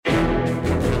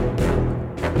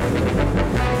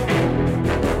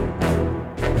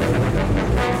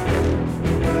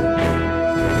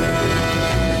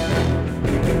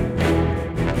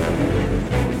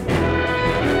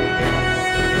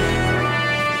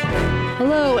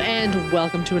Hello, and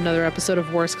welcome to another episode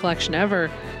of Worst Collection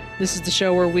Ever. This is the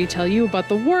show where we tell you about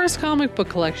the worst comic book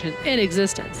collection in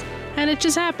existence, and it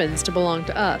just happens to belong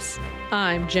to us.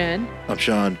 I'm Jen. I'm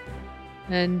Sean.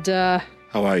 And, how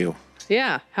are you?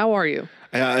 Yeah, how are you?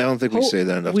 I don't think we say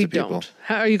that enough to people. Don't.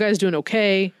 How are you guys doing?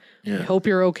 Okay? Yeah. I hope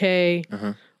you're okay.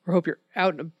 Uh-huh. Or hope you're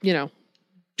out,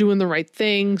 doing the right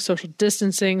thing, social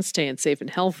distancing, staying safe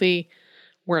and healthy,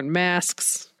 wearing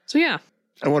masks. So, yeah.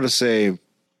 I want to say,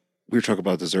 we were talking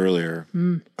about this earlier,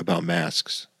 about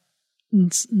masks.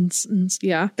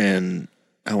 Yeah. And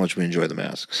how much we enjoy the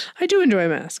masks. I do enjoy a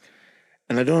mask.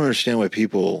 And I don't understand why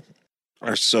people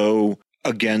are so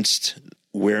against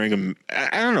wearing them.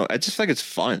 I don't know. I just think it's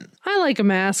fun. I like a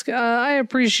mask. I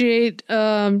appreciate,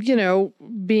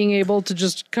 being able to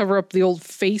just cover up the old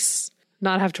face,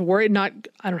 not have to worry. I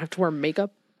don't have to wear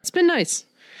makeup. It's been nice.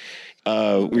 We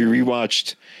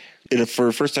rewatched for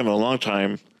the first time in a long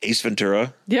time, Ace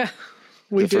Ventura. Yeah.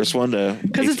 First one.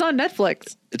 Because it's on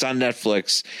Netflix. It's on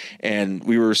Netflix. And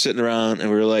we were sitting around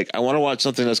and we were like, I want to watch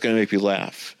something that's going to make me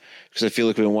laugh. Because I feel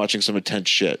like we've been watching some intense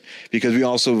shit. Because we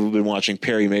also have been watching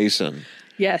Perry Mason.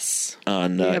 Yes.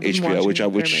 On HBO, which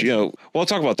we'll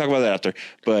talk about that after.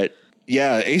 But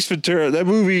yeah, Ace Ventura, that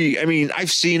movie, I mean,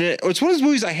 I've seen it. It's one of those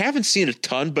movies I haven't seen a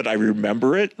ton, but I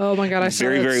remember it. Oh my God, I saw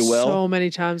it very well. So many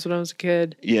times when I was a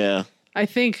kid. Yeah. I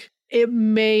think it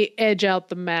may edge out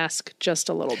The Mask just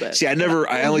a little bit. See, I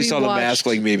only saw The Mask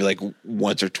maybe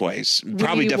once or twice.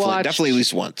 Probably definitely at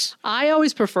least once. I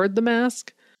always preferred The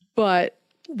Mask, but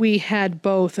we had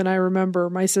both, and I remember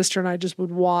my sister and I just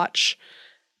would watch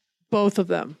both of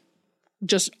them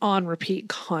just on repeat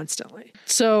constantly.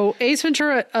 So Ace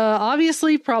Ventura,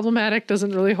 obviously problematic,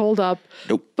 doesn't really hold up.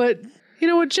 Nope. But you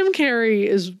know what? Jim Carrey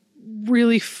is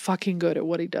really fucking good at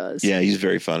what he does. Yeah, he's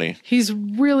very funny. He's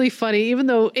really funny, even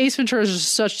though Ace Ventura is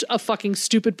just such a fucking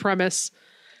stupid premise.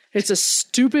 It's a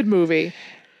stupid movie.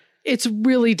 It's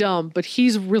really dumb, but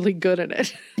he's really good at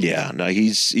it. Yeah, no,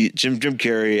 Jim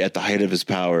Carrey at the height of his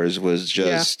powers was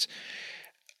just,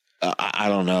 I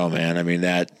don't know, man. I mean,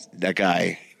 that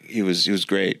guy, he was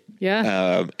great.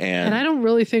 Yeah. And I don't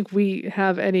really think we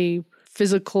have any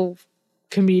physical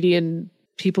comedian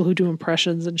people who do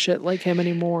impressions and shit like him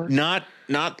anymore. Not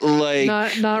recently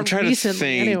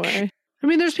anyway. I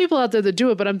mean, there's people out there that do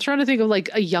it, but I'm trying to think of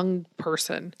a young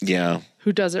person. Yeah.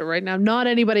 Who does it right now. Not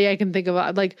anybody I can think of.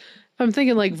 If I'm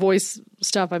thinking voice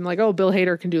stuff, I'm like, oh, Bill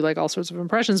Hader can do all sorts of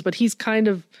impressions, but he's kind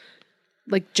of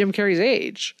like Jim Carrey's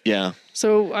age. Yeah.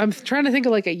 So I'm trying to think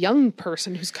of a young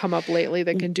person who's come up lately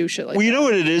that can do shit like that. Well, you know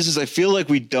what it is I feel like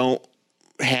we don't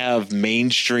have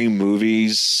mainstream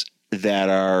movies that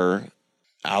are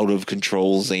out of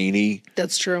control zany.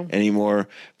 That's true. Anymore.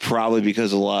 Probably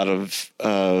because a lot of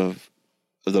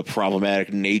the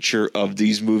problematic nature of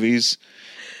these movies.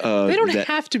 They don't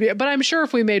have to be, but I'm sure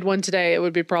if we made one today, it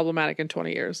would be problematic in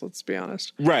 20 years. Let's be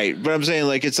honest. Right. But I'm saying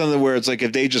it's something where it's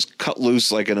if they just cut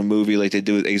loose in a movie like they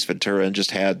do with Ace Ventura and just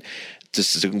had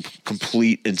just a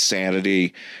complete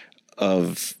insanity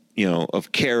of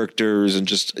characters and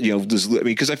just,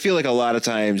 because I feel like a lot of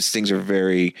times things are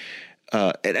very,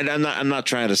 and I'm not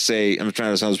trying to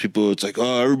sound those people. It's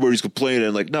oh, everybody's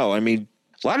complaining. No, I mean,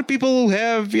 a lot of people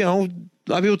have, a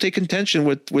lot of people take contention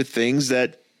with things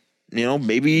that,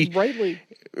 maybe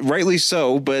rightly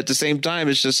so, but at the same time,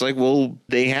 it's just well,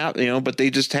 they have, but they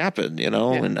just happen, and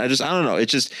I don't know.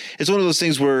 It's one of those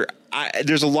things where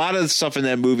there's a lot of stuff in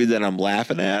that movie that I'm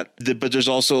laughing at, but there's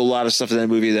also a lot of stuff in that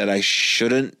movie that I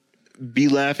shouldn't be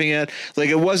laughing at.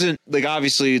 It wasn't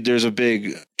obviously there's a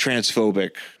big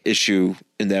transphobic issue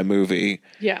in that movie.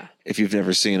 Yeah. If you've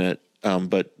never seen it.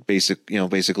 But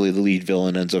basically the lead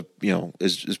villain ends up,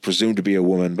 is presumed to be a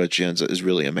woman, but she is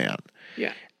really a man.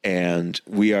 Yeah. And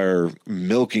we are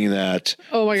milking that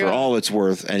for all it's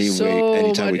worth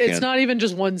anytime we can. It's not even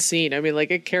just one scene. I mean,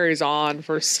 it carries on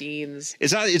for scenes.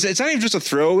 It's not even just a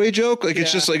throwaway joke.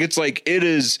 It's just it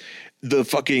is the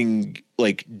fucking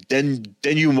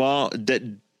denouement that.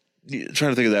 I'm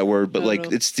trying to think of that word, but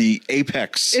it's the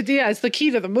apex. It's the key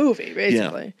to the movie,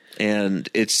 basically. Yeah. And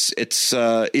it's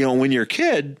when you're a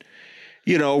kid,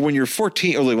 when you're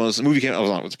 14, or when the movie came out,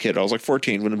 I was a kid. I was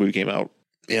 14 when the movie came out.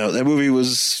 That movie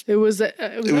was... It was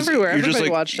everywhere. Everybody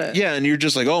watched it. Yeah, and you're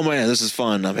just oh man, this is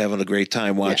fun. I'm having a great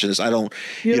time watching this. I don't,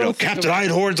 Captain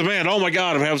Einhorn's a man. Oh my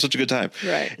God, I'm having such a good time.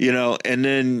 Right. And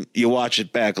then you watch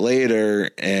it back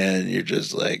later and you're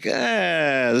just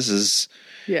this is...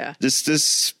 Yeah.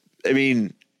 This... I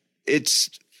mean,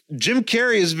 it's Jim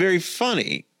Carrey is very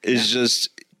funny. It's just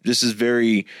this is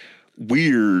very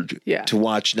weird to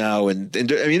watch now, and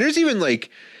I mean, there's even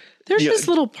there's just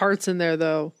little parts in there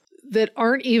though that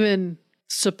aren't even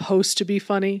supposed to be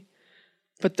funny,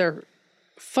 but they're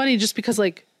funny just because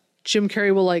like Jim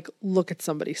Carrey will like look at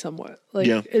somebody somewhat like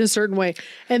Yeah. in a certain way.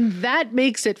 And that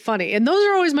makes it funny. And those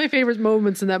are always my favorite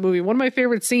moments in that movie. One of my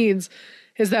favorite scenes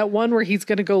is that one where he's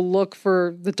going to go look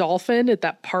for the dolphin at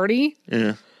that party.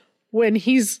 Yeah. When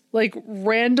he's like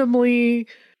randomly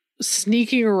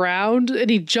sneaking around and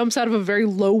he jumps out of a very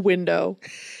low window.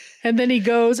 And then he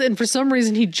goes and for some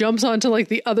reason he jumps onto like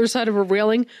the other side of a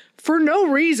railing for no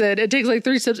reason. It takes like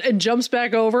 3 steps and jumps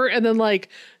back over and then like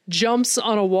jumps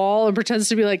on a wall and pretends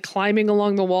to be like climbing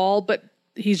along the wall, but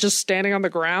he's just standing on the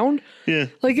ground. Yeah.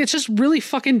 Like it's just really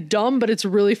fucking dumb, but it's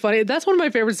really funny. That's one of my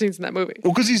favorite scenes in that movie.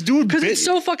 Well, because he's doing Because it's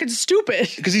so fucking stupid.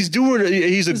 Because he's doing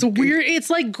It's weird. It's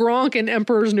like Gronk in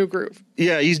Emperor's New Groove.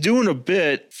 Yeah, he's doing a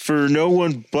bit for no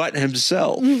one but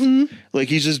himself. Mm-hmm. Like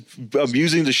he's just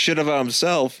abusing the shit about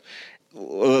himself. I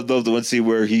love the one scene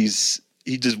where he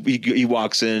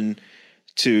walks in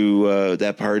to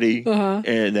that party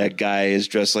and that guy is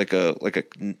dressed like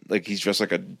he's dressed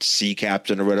like a sea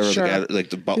captain or whatever, Sure. the guy, like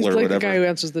the butler He's or like whatever. the guy who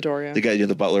answers the door, yeah. The guy,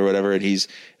 the butler or whatever, and he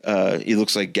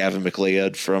looks like Gavin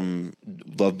McLeod from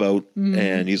Love Boat,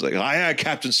 and he's like, "Hi,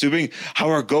 Captain Stubing, how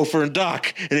are Gopher and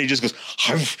Doc?" And he just goes,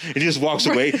 "Humph," and he just walks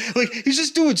away. Like he's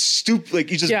just doing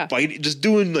he's just biting, just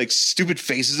doing like stupid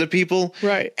faces at people,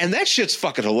 Right. And that shit's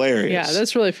fucking hilarious. Yeah,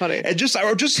 that's really funny. And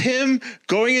just him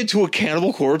going into a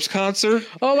Cannibal Corpse concert.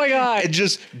 Oh my God. And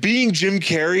just being Jim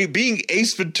Carrey, being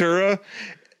Ace Ventura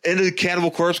in a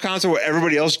Cannibal Corpse concert where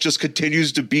everybody else just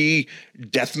continues to be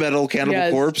death metal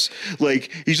Cannibal Corpse.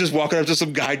 Like he's just walking up to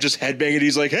some guy just headbanging.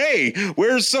 He's like, "Hey,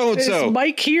 where's so-and-so? Is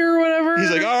Mike here or whatever?"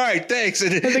 He's like, "All right, thanks."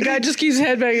 And the guy just keeps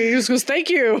headbanging. He just goes, "Thank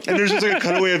you." And there's just like a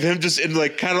cutaway of him just in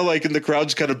like kind of like in the crowd,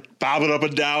 just kind of bobbing up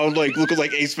and down, like looking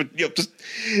like Ace Ventura.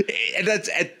 And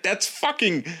that's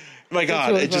fucking. My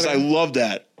God, really I love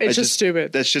that. It's just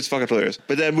stupid. That shit's fucking hilarious.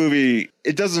 But that movie,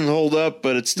 it doesn't hold up,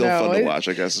 but it's still fun to watch,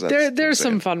 I guess. There's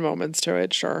some fun moments to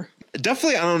it, sure.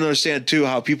 Definitely, I don't understand, too,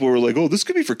 how people were like, "Oh, this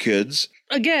could be for kids."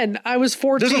 Again, I was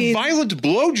 14. There's a violent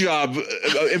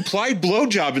blowjob, implied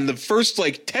blowjob in the first,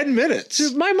 10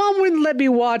 minutes. My mom wouldn't let me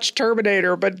watch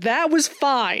Terminator, but that was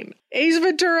fine. Ace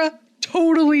Ventura,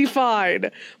 totally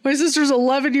fine. My sister's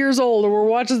 11 years old, and we're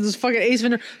watching this fucking Ace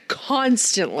Ventura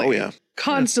constantly. Oh, yeah.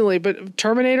 Constantly. But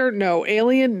Terminator, no.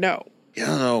 Alien, no. Yeah, I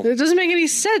don't know. It doesn't make any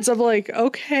sense. I'm like,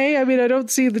 okay. I mean, I don't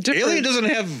see the difference. Alien doesn't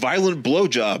have violent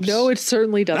blowjobs. No, it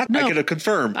certainly doesn't. I can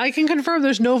confirm. I can confirm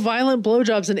there's no violent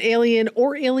blowjobs in Alien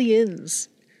or Aliens.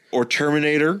 Or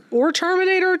Terminator. Or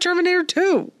Terminator or Terminator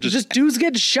 2. Just dudes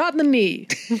getting shot in the knee.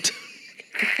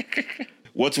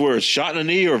 What's worse, shot in the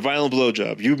knee or violent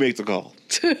blowjob? You make the call.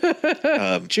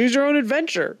 Choose your own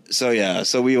adventure. So, yeah.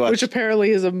 So we watched. Which apparently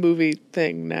is a movie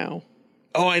thing now.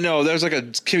 Oh, I know. There's like a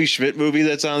Kimmy Schmidt movie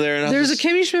that's on there. And There's a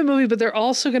Kimmy Schmidt movie, but they're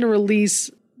also going to release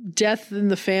Death in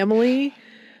the Family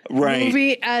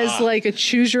movie as like a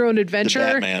choose your own adventure. The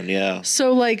Batman, yeah.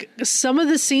 So like some of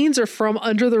the scenes are from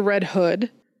Under the Red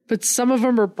Hood, but some of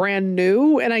them are brand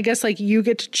new. And I guess like you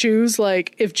get to choose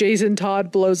like if Jason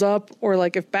Todd blows up or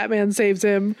like if Batman saves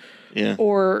him. Yeah.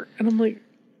 And I'm like,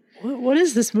 what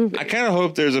is this movie? I kind of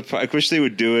hope I wish they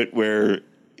would do it where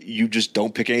you just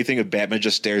don't pick anything and Batman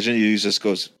just stares at you. He just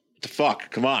goes, "The fuck?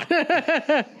 Come on."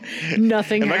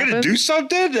 Nothing Am happens. I going to do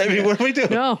something? I mean, what am I doing?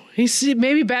 No.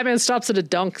 Maybe Batman stops at a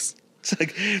Dunks. It's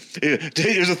like,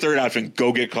 here's a third option.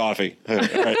 Go get coffee. All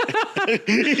right.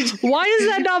 Why is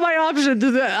that not my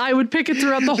option? I would pick it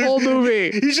throughout the whole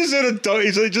movie. He's just in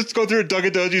he's like, just go through a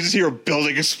Dunkin' Donuts. You just hear a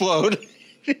building explode.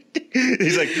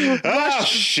 He's like, "Oh,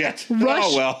 shit.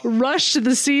 Oh, well." Rush to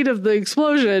the scene of the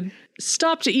explosion.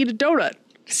 Stop to eat a donut.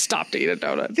 Stop to eat a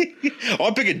donut. Oh,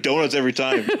 I'm picking donuts every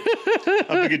time.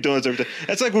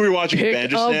 That's like when we were watching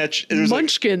Bandersnatch. And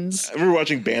Munchkins. we were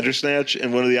watching Bandersnatch,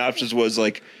 and one of the options was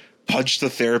like, punch the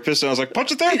therapist. And I was like,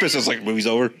 punch the therapist. I was like, movie's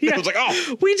over. Yeah. I was like,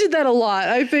 oh. We did that a lot.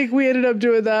 I think we ended up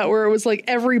doing that where it was like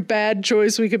every bad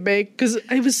choice we could make because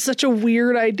it was such a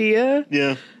weird idea.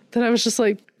 Yeah. That I was just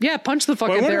like, yeah, punch the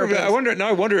fucking therapist. I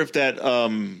wonder if that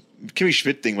Kimmy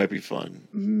Schmidt thing might be fun.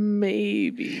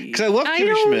 Maybe. Because I love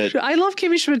Kimmy Schmidt. I love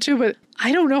Kimmy Schmidt too, but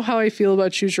I don't know how I feel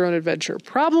about Choose Your Own Adventure.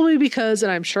 Probably because,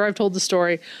 and I'm sure I've told the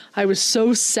story, I was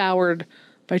so soured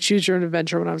by Choose Your Own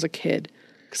Adventure when I was a kid.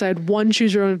 Because I had one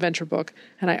Choose Your Own Adventure book,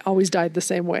 and I always died the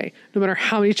same way. No matter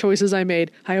how many choices I made,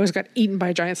 I always got eaten by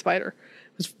a giant spider.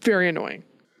 It was very annoying.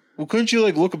 Well, couldn't you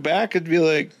like look back and be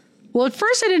like... Well, at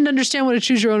first I didn't understand what a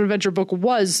Choose Your Own Adventure book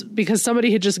was because somebody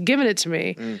had just given it to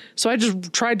me. So I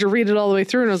just tried to read it all the way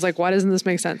through and I was like, why doesn't this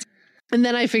make sense? And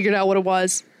then I figured out what it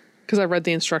was because I read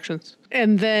the instructions.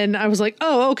 And then I was like,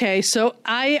 oh, okay. So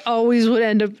I always would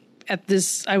end up at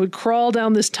this, I would crawl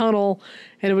down this tunnel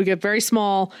and it would get very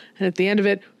small. And at the end of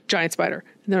it, giant spider,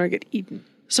 and then I get eaten.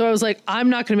 So I was like, I'm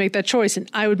not going to make that choice. And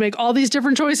I would make all these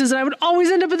different choices, and I would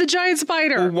always end up with a giant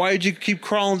spider. Well, why'd you keep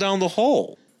crawling down the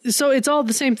hole? So it's all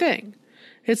the same thing.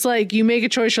 It's like you make a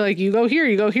choice, you're like, you go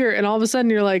here, and all of a sudden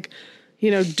you're like,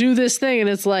 do this thing, and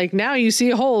it's like now you see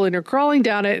a hole and you're crawling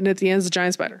down it, and at the end it's a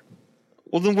giant spider.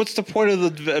 Well, then what's the point of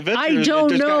the adventure? I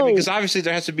don't know. Because obviously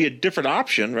there has to be a different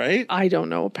option, right? I don't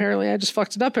know. Apparently I just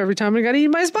fucked it up every time I got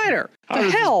eaten by a spider. How the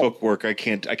does hell? this book work? I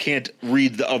can't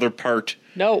read the other part.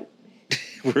 No.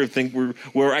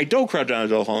 where I don't crouch down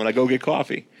the hole and I go get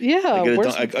coffee. Yeah. I go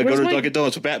to Dunkin'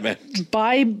 Donuts with Batman.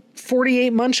 Buy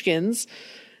 48 Munchkins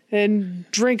and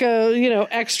drink a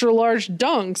extra large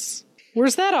Dunks.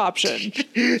 Where's that option?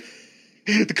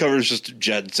 The cover is just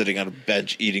Jed sitting on a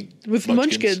bench eating with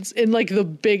Munchkins in like the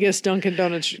biggest Dunkin'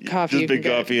 Donuts coffee. This big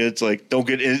coffee. It's like don't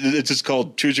get. It's just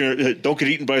called don't get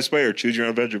eaten by a spider. Choose your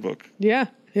own adventure book. Yeah.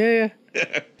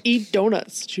 Eat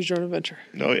donuts. Choose your own adventure.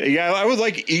 No, yeah, I would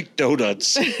like eat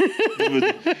donuts.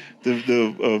 the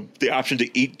option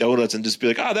to eat donuts and just be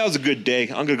like, oh, that was a good day.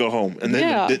 I'm gonna go home, and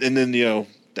then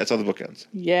that's how the book ends.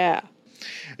 Yeah.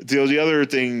 The other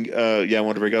thing, I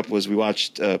wanted to bring up was we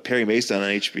watched Perry Mason on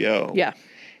HBO. Yeah.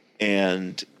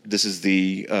 And this is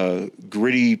the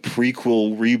gritty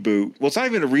prequel reboot. Well, it's not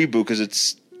even a reboot because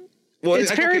it's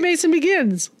Perry Mason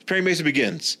Begins. Perry Mason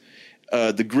Begins.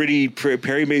 The gritty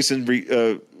Perry Mason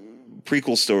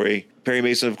prequel story. Perry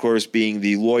Mason, of course, being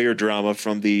the lawyer drama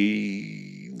from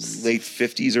the late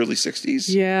 50s, early 60s.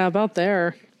 Yeah, about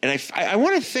there. And I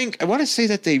want to say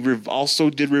that they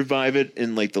also did revive it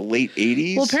in like the late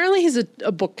 80s. Well, apparently he's a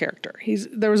book character.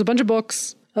 There was a bunch of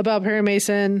books about Perry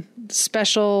Mason,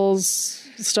 specials,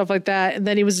 stuff like that. And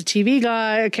then he was a TV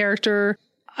guy, a character.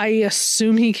 I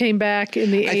assume he came back in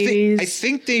the 80s. I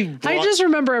think I just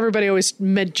remember everybody always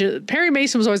mentioned Perry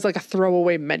Mason was always like a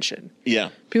throwaway mention. Yeah.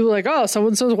 People were like, oh,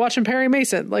 so-and-so's watching Perry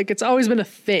Mason. Like, it's always been a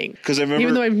thing. Because I remember,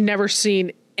 even though I've never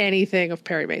seen anything of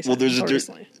Perry Mason. Well,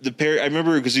 the Perry. I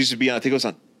remember because it used to be on. I think it was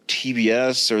on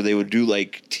TBS, or they would do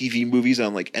like TV movies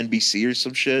on like NBC or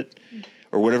some shit,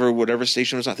 or whatever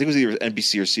station it was on. I think it was either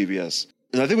NBC or CBS.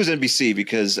 And I think it was NBC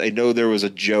because I know there was a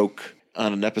joke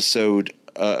on an episode.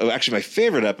 Actually, my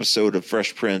favorite episode of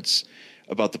Fresh Prince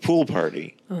about the pool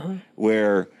party,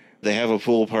 where they have a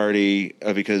pool party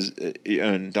because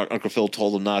Uncle Phil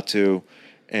told them not to,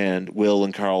 and Will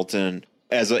and Carlton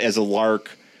as a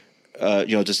lark.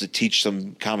 Just to teach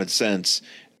some common sense,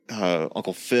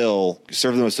 Uncle Phil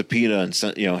served them a subpoena and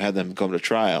sent, had them come to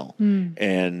trial.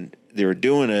 And they were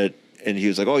doing it, and he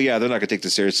was like, "Oh yeah, they're not going to take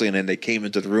this seriously." And then they came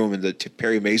into the room, and the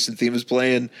Perry Mason theme was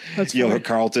playing. That's funny.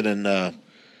 Carlton and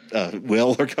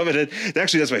Will are coming in.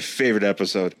 Actually, that's my favorite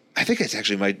episode. I think it's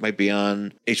actually might be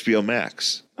on HBO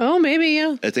Max. Oh, maybe,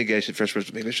 yeah. I think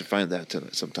maybe I should find that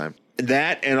sometime.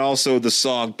 That and also the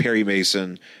song Perry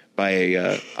Mason by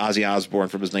Ozzy Osbourne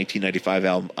from his 1995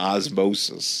 album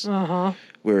Osmosis,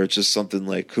 where it's just something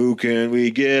like, "Who can we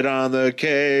get on the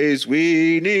case?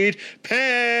 We need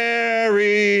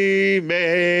Perry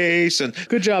Mason."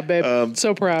 Good job, babe.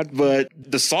 So proud. But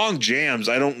the song jams.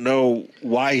 I don't know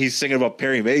why he's singing about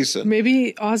Perry Mason.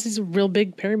 Maybe Ozzy's a real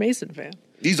big Perry Mason fan.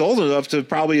 He's old enough to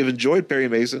probably have enjoyed Perry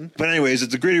Mason. But anyways,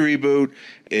 it's a gritty reboot.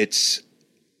 It's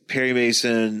Perry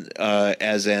Mason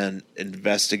as an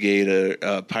investigator,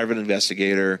 private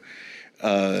investigator,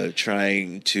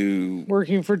 working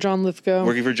for John Lithgow.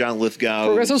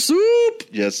 Progressive soup.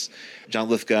 Yes, John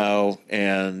Lithgow,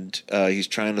 and he's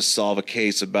trying to solve a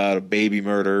case about a baby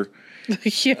murder.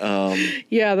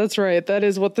 Yeah, that's right. That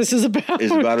is what this is about.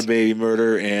 It's about a baby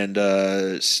murder,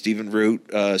 and Stephen Root,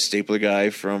 Stapler guy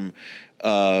from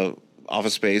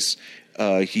Office Space,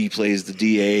 he plays the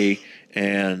DA.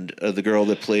 And the girl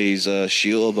that plays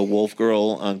Sheila, the wolf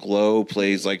girl on Glow,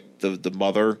 plays like the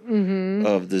mother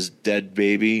of this dead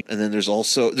baby. And then there's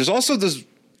also this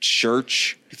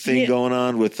church thing going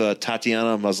on with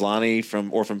Tatiana Maslany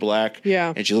from Orphan Black.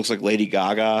 Yeah, and she looks like Lady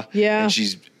Gaga. Yeah, and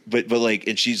she's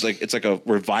she's like, it's like a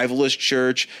revivalist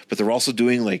church, but they're also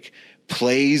doing like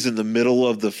plays in the middle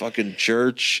of the fucking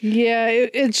church. Yeah,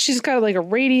 she's got like a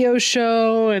radio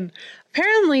show and.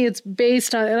 Apparently it's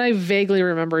based on, and I vaguely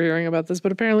remember hearing about this,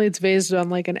 but apparently it's based on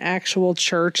like an actual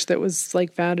church that was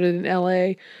like founded in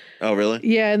LA. Oh, really?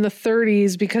 Yeah, in the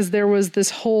 30s, because there was this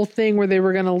whole thing where they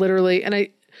were going to literally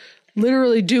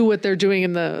do what they're doing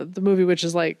in the movie, which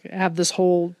is like have this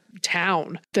whole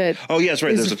town that Oh, yeah, that's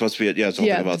right. is- There's supposed to be it's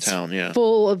something about it's town. Yeah.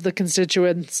 full of the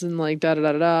constituents and like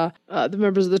the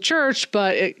members of the church,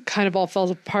 but it kind of all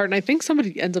falls apart. And I think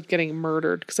somebody ends up getting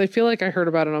murdered because I feel like I heard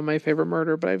about it on My Favorite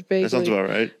Murder, but I That sounds about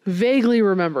right. vaguely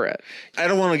remember it. I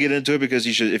don't want to get into it because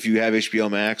you should, if you have HBO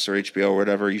Max or HBO or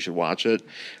whatever, you should watch it.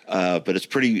 But it's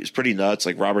pretty nuts.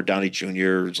 Like Robert Downey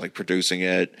Jr. is like producing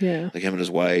it. Yeah. Like him and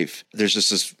his wife. There's just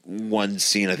this one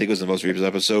scene, I think it was the most recent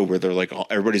episode, where they're like,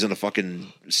 everybody's in a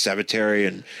fucking cemetery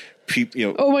and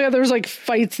people, Oh my God, there was like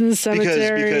fights in the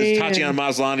cemetery. because Tatiana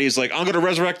Maslany is like, I'm going to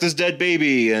resurrect this dead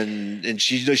baby, and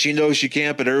she knows she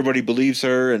can't, but everybody believes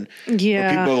her, and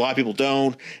Yeah. a lot of people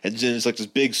don't, and then it's like this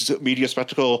big media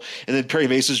spectacle, and then Perry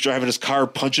Mason's driving his car,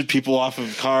 punching people off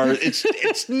of cars.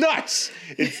 It's nuts.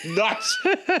 It's nuts,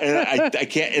 and I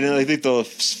can't. And I think the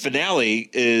finale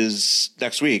is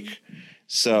next week.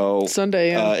 So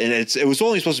Sunday, yeah. and it was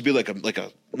only supposed to be like a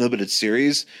limited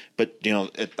series, but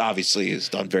it obviously is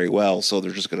done very well. So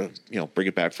they're just gonna bring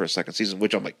it back for a second season,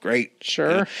 which I'm like, great,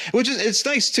 Sure. Which is it's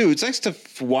nice too. It's nice to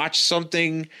watch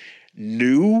something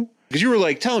new because you were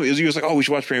like telling me you was like, oh, we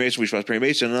should watch Perry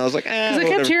Mason, and I was like, Because I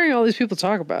kept hearing all these people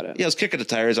talk about it. yeah, I was kicking the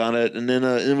tires on it, and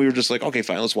then we were just like, okay,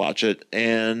 fine, let's watch it.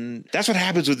 And that's what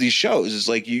happens with these shows. Is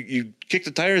like you kick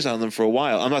the tires on them for a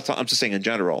while. I'm just saying in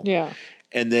general. Yeah.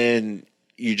 And then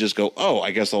you just go, oh,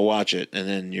 I guess I'll watch it, and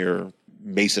then you're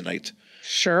Masonite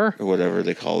Sure. or whatever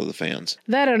they call the fans.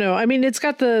 I don't know. I mean, it's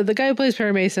got the guy who plays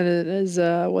Perry Mason is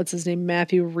what's his name?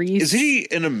 Matthew Reese. Is he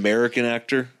an American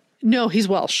actor? No, he's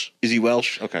Welsh. Is he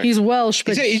Welsh? Okay, He's Welsh,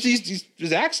 but he's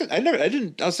his accent. I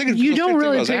was thinking You don't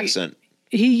really his pick- accent.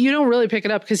 you don't really pick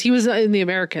it up because he was in The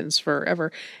Americans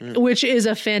forever, which is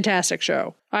a fantastic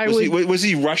show. Was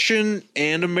he Russian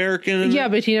and American? Yeah,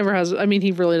 but he never has. I mean,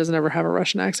 he really doesn't ever have a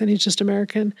Russian accent. He's just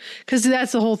American because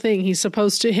that's the whole thing. He's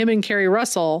supposed to. Him and Kerry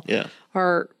Russell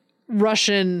are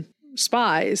Russian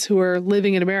spies who are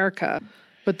living in America,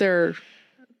 but they're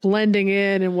blending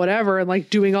in and whatever, and like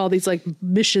doing all these like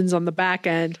missions on the back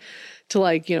end to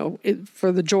like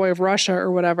for the joy of Russia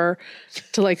or whatever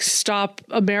to like stop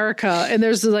America. And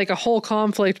there's like a whole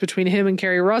conflict between him and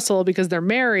Kerry Russell because they're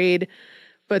married,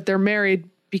 but they're married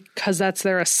because that's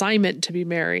their assignment to be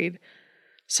married.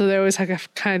 So they always have a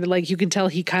kind of like, you can tell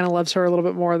he kind of loves her a little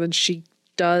bit more than she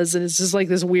does. And it's just like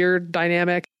this weird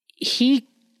dynamic. He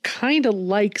kind of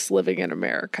likes living in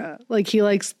America. Like he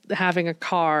likes having a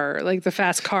car, like the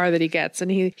fast car that he gets. And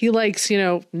he likes,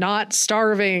 not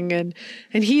starving and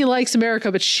he likes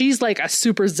America, but she's like a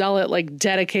super zealot, like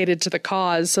dedicated to the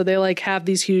cause. So they like have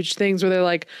these huge things where they're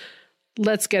like,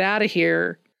 let's get out of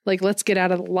here. Like, let's get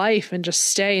out of life and just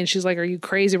stay. And she's like, are you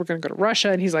crazy? We're going to go to Russia.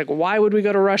 And he's like, why would we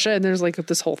go to Russia? And there's like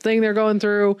this whole thing they're going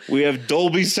through. We have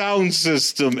Dolby Sound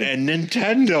System and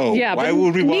Nintendo. Yeah, why but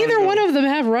would we? Neither one of them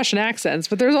have Russian accents.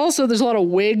 But there's a lot of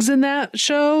wigs in that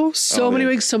show. So many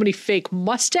wigs, so many fake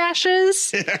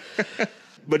mustaches.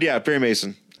 But yeah, Perry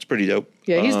Mason. It's pretty dope.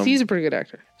 Yeah, he's a pretty good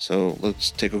actor. So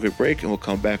let's take a quick break and we'll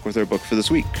come back with our book for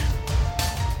this week.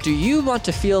 Do you want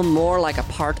to feel more like a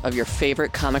part of your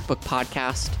favorite comic book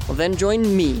podcast? Well, then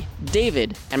join me,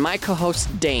 David, and my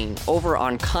co-host Dane over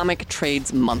on Comic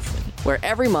Trades Monthly, where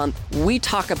every month we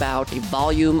talk about a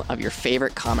volume of your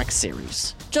favorite comic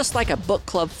series. Just like a book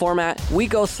club format, we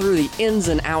go through the ins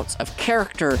and outs of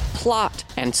character, plot,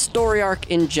 and story arc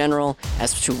in general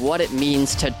as to what it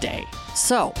means today.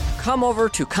 So, come over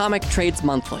to Comic Trades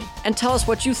Monthly and tell us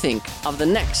what you think of the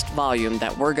next volume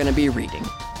that we're going to be reading.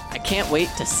 I can't wait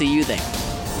to see you there.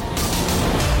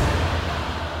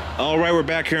 All right, we're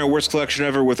back here in Worst Collection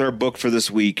Ever with our book for this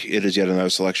week. It is yet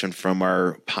another selection from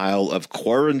our pile of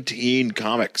quarantine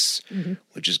comics,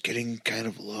 which is getting kind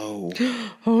of low.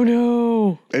 Oh,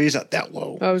 no. I mean, it's not that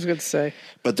low. I was going to say.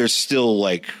 But there's still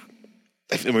like,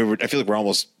 I feel like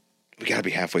we got to be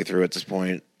halfway through at this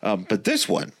point. But this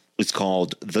one is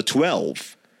called The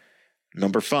 12,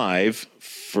 number 5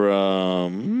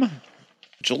 from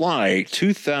July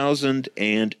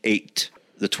 2008.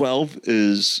 The 12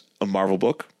 is a Marvel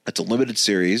book. It's a limited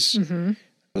series. It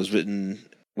was written,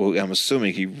 well, I'm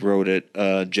assuming he wrote it,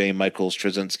 J. Michael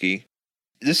Straczynski.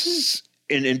 This is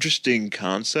an interesting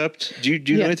concept. Do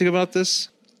you know anything about this?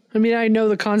 I mean, I know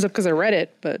the concept because I read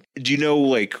it, but Do you know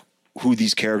like who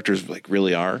these characters like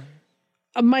really are?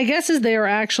 my guess is they are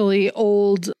actually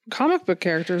old comic book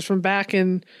characters from back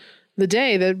in the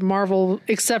day that Marvel,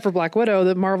 except for Black Widow,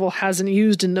 that Marvel hasn't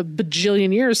used in a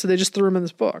bajillion years, so they just threw them in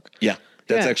this book. Yeah,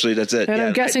 that's it. And yeah,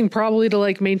 I'm guessing probably to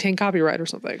like maintain copyright or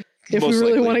something. If Most we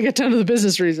really likely. want to get down to the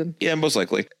business reason. Yeah, most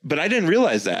likely. But I didn't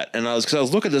realize that. And I was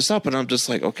looking this up and I'm just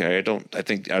like, okay, I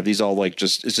think, are these all like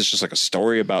is this just like a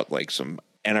story about like some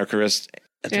anachronistic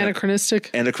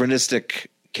Anachronistic.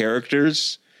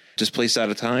 characters? displaced out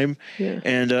of time. Yeah.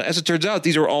 And as it turns out,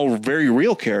 these are all very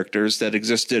real characters that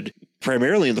existed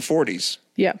primarily in the 40s.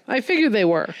 Yeah, I figured they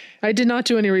were. I did not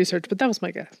do any research, but that was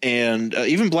my guess. And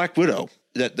even Black Widow.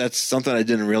 That's something I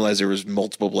didn't realize there was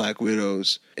multiple Black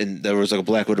Widows. And there was like a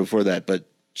Black Widow before that, but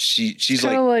she's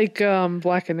kind of like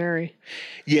Black Canary.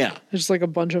 Yeah. There's like a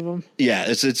bunch of them. Yeah,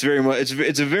 it's very much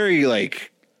it's a very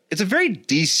like it's a very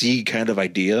DC kind of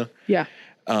idea. Yeah.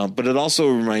 But it also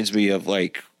reminds me of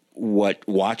like what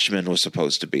Watchmen was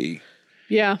supposed to be.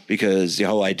 Yeah. Because the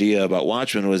whole idea about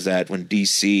Watchmen was that when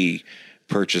DC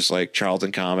purchased like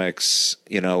Charlton Comics,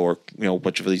 or a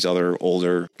bunch of these other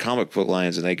older comic book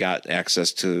lines, and they got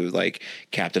access to like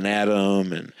Captain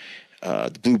Atom and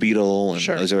the Blue Beetle and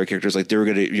those other characters, like they were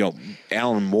going to,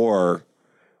 Alan Moore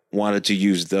wanted to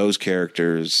use those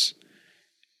characters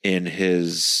in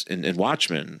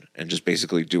Watchmen and just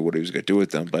basically do what he was going to do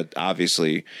with them. But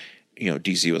obviously,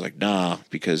 DC was like, nah,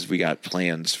 because we got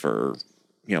plans for,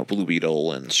 Blue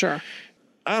Beetle and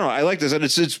I don't know. I like this, and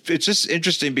it's just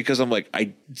interesting because I'm like,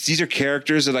 these are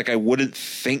characters that like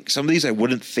some of these I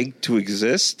wouldn't think to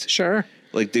exist. Sure.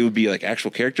 Like they would be like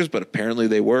actual characters, but apparently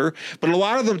they were. But a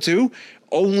lot of them too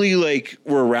only like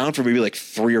were around for maybe like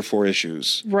 3 or 4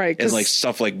 issues, right? And like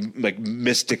stuff like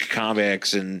Mystic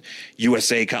Comics and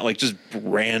USA like just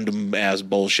random ass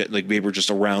bullshit. Like they were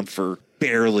just around for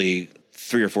barely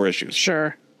 3 or 4 issues.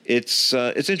 Sure. It's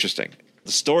interesting.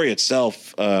 The story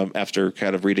itself, after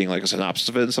kind of reading like a synopsis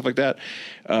of it and stuff like that,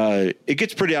 it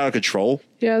gets pretty out of control.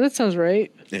 Yeah, that sounds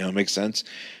right. It makes sense.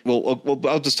 Well,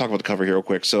 I'll just talk about the cover here real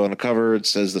quick. So on the cover, it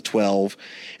says the 12.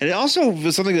 And it also,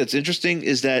 something that's interesting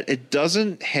is that it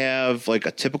doesn't have like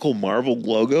a typical Marvel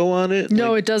logo on it.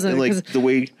 No, it doesn't. Like the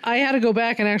way I had to go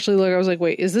back and actually look. I was like,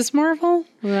 wait, is this Marvel?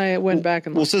 And I went back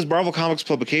and looked. Well, it says Marvel Comics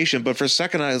Publication, but for a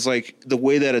second I was like, the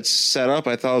way that it's set up,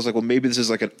 I thought I was like, well, maybe this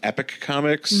is like an Epic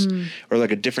Comics or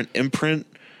like a different imprint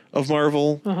of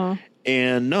Marvel. Uh-huh.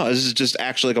 And no, this is just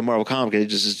actually like a Marvel comic. It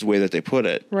just is the way that they put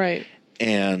it. Right.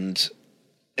 And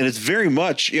it's very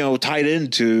much, tied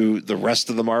into the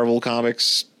rest of the Marvel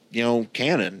comics,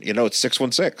 canon. It's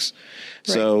 616. Right.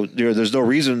 So there's no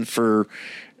reason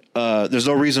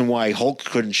why Hulk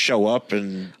couldn't show up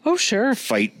and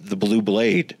fight the Blue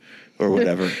Blade or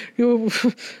whatever. I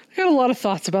got a lot of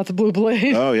thoughts about the Blue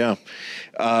Blade. Oh yeah.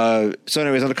 So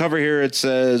anyways, on the cover here it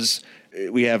says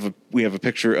we have a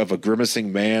picture of a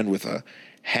grimacing man with a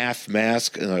half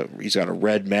mask. He's got a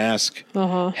red mask,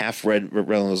 half red.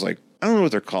 Was like, I don't know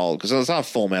what they're called because it's not a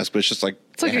full mask, but it's just like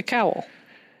it's like a cowl.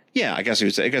 Yeah, I guess you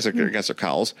would say. I guess they're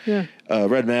cowls. Yeah.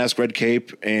 Red mask, red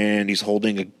cape, and he's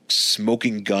holding a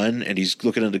smoking gun, and he's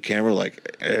looking into the camera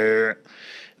like.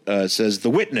 It says the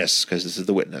witness, because this is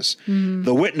the witness. Mm-hmm.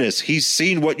 The witness. He's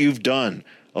seen what you've done.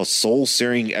 A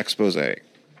soul-searing expose.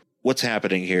 What's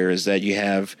happening here is that you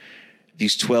have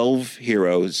these 12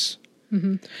 heroes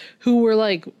who were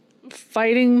like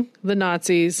fighting the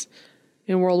Nazis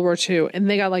in World War II, and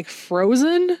they got like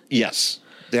frozen. Yes.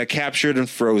 They got captured and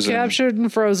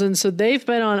frozen. So they've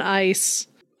been on ice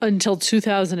until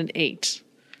 2008.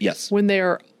 Yes. When they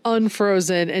are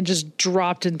unfrozen and just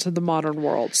dropped into the modern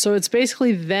world. So it's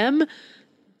basically them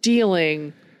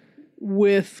dealing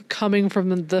with coming from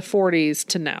the 40s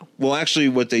to now. Well, actually,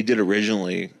 what they did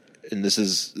originally, and this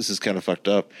is kind of fucked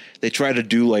up, they tried to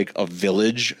do like a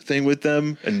village thing with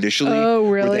them initially. Oh,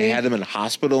 really? Where they had them in a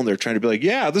hospital, and they're trying to be like,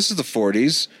 yeah, this is the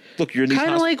 40s. Look, you're in these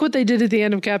kind of like what they did at the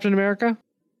end of Captain America.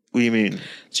 What do you mean?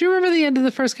 Do you remember the end of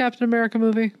the first Captain America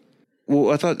movie?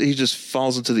 Well, I thought he just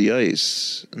falls into the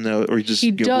ice, or he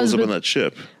just blows up on that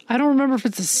ship. I don't remember if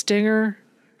it's a stinger.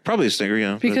 Probably a stinger,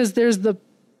 yeah. Because there's the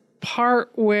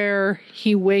part where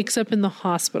he wakes up in the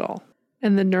hospital,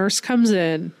 and the nurse comes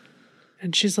in,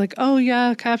 and she's like, "Oh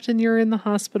yeah, Captain, you're in the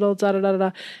hospital." Da da da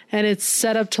da, and it's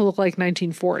set up to look like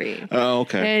 1940. Oh,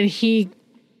 okay. And he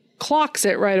clocks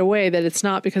it right away that it's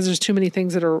not because there's too many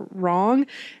things that are wrong,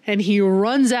 and he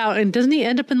runs out, and doesn't he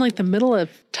end up in like the middle of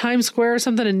Times Square or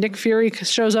something, and Nick Fury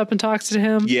shows up and talks to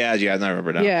him? Yeah, I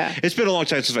remember now. Yeah. It's been a long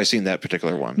time since I've seen that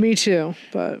particular one. Me too,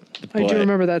 but I do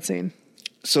remember that scene.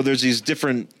 So there's these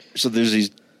different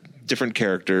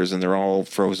characters, and they're all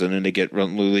frozen, and they get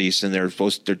released, and they're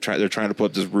trying to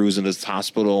put this ruse in this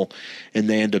hospital, and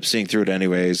they end up seeing through it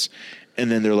anyways. And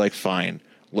then they're like, fine,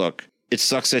 look, it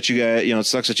sucks that you guys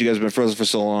have been frozen for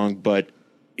so long, but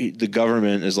the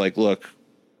government is like, look,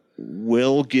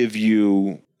 we'll give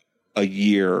you a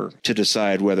year to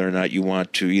decide whether or not you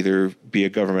want to either be a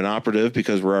government operative,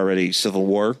 because we're already Civil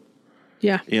War.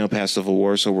 Yeah. Past Civil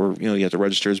War. So we're, you have to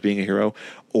register as being a hero,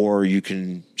 or you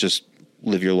can just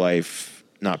live your life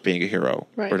not being a hero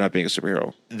or not being a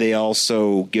superhero. They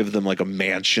also give them like a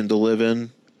mansion to live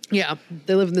in. Yeah.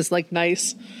 They live in this like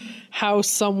nice house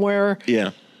somewhere.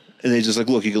 Yeah. And they just like,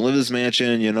 look, you can live in this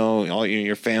mansion, you know, all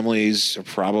your families are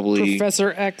probably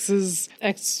Professor X's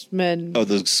X-Men. Oh,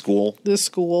 the school. The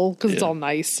school, because it's all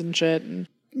nice and shit. And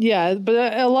yeah,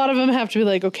 but a lot of them have to be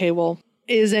like, okay, well,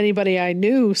 is anybody I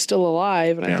knew still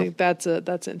alive? And I think that's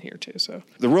in here too. So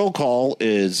the roll call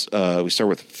is we start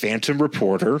with Phantom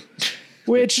Reporter.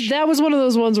 Which that was one of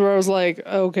those ones where I was like,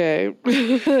 okay,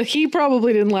 he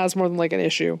probably didn't last more than like an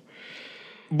issue.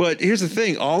 But here's the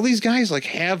thing. All these guys like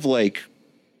have like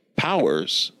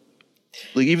powers.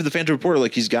 Like even the Phantom Reporter,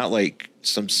 like he's got like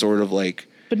some sort of like.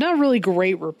 But not really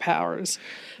great powers.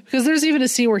 Because there's even a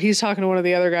scene where he's talking to one of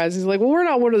the other guys. He's like, well, we're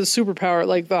not one of the superpower,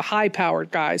 like the high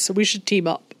powered guys. So we should team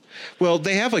up. Well,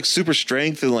 they have like super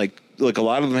strength and like a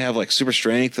lot of them have like super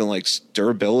strength and like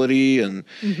durability and,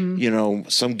 you know,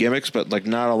 some gimmicks, but like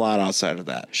not a lot outside of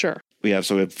that. Sure. We have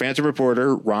Phantom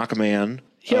Reporter, Rockman.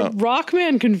 Yeah,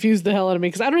 Rockman confused the hell out of me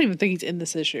because I don't even think he's in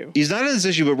this issue. He's not in this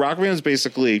issue, but Rockman is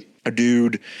basically a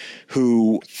dude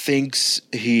who thinks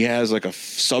he has like a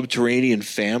subterranean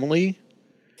family.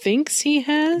 Thinks he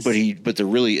has? But there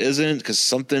really isn't because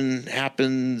something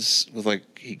happens with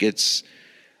like he gets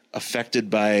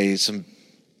affected by some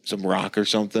rock or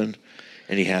something.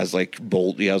 And he has like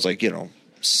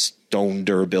stone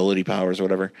durability powers or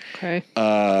whatever. Okay.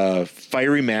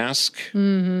 Fiery Mask.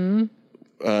 Mm-hmm.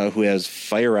 Who has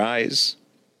fire eyes.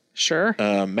 Sure.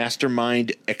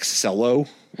 Mastermind Excello,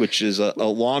 which is a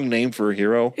long name for a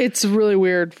hero. It's really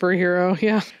weird for a hero,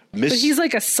 yeah. But he's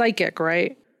like a psychic,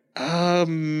 right?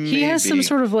 Maybe. He has some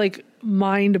sort of like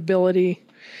mind ability.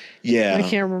 Yeah. I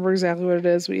can't remember exactly what it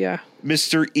is, but yeah.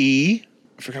 Mr. E.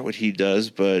 I forgot what he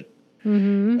does, but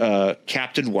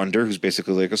Captain Wonder, who's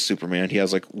basically like a Superman. He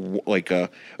has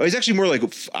he's actually more like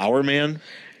Our Man.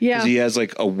 Yeah. Because he has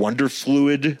like a wonder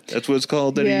fluid. That's what it's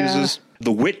called that he uses.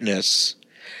 The Witness.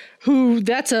 Who,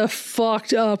 that's a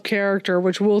fucked up character,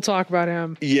 which we'll talk about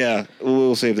him. Yeah.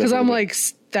 We'll save that. Because I'm like,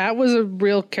 that was a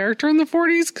real character in the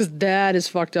 40s? Because that is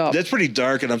fucked up. That's pretty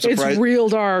dark, and I'm surprised. It's real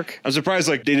dark. I'm surprised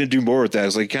like they didn't do more with that.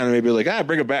 It's like kind of maybe like,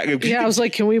 bring it back. Yeah, I was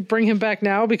like, can we bring him back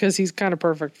now? Because he's kind of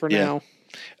perfect for now.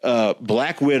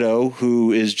 Black Widow,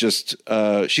 who is just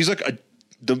she's like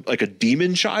a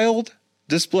demon child.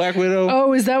 This Black Widow.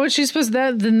 Oh, is that what she's supposed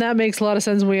to? Then that makes a lot of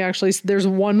sense when we actually there's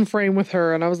one frame with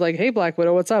her, and I was like, "Hey, Black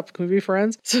Widow, what's up? Can we be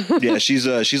friends?" Yeah, she's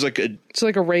like a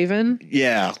like a raven.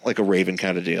 Yeah, like a raven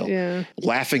kind of deal. Yeah.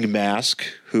 Laughing Mask,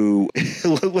 who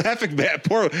Laughing Mask,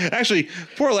 poor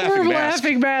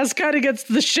Laughing Mask kind of gets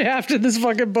the shaft in this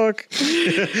fucking book,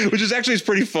 which is actually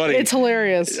pretty funny. It's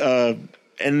hilarious.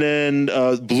 And then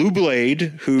Blue Blade,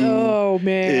 who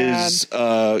is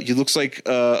he looks like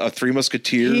a Three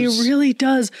Musketeers. He really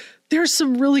does. There's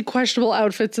some really questionable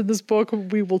outfits in this book.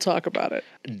 We will talk about it.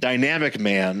 Dynamic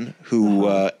Man, who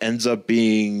ends up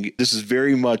being, this is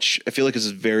very much, I feel like this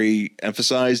is very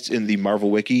emphasized in the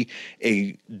Marvel Wiki,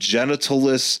 a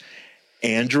genitalless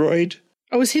android.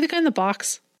 Oh, is he the guy in the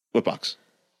box? What box?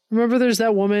 Remember there's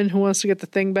that woman who wants to get the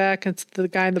thing back? It's the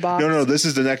guy in the box. No, this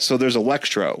is the next. So there's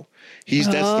Electro. That's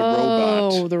the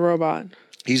robot. Oh, the robot.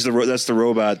 That's the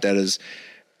robot that is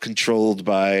controlled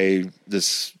by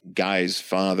this guy's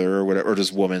father or whatever, or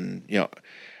this woman,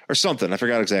 or something. I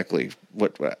forgot exactly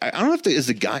what. I don't know if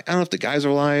I don't know if the guys are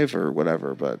alive or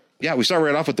whatever, but yeah, we start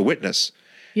right off with the Witness.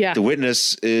 Yeah. The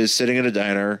Witness is sitting in a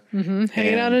diner. Mm-hmm.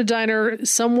 Hanging out in a diner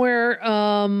somewhere,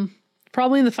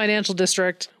 probably in the financial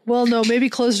district. Well, no, maybe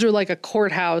closer to like a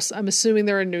courthouse. I'm assuming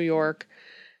they're in New York.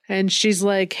 And she's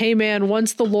like, hey, man,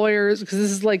 once the lawyers, because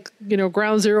this is like,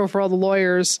 ground zero for all the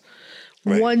lawyers.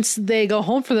 Right. Once they go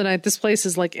home for the night, this place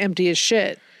is like empty as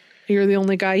shit. You're the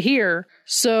only guy here.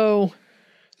 So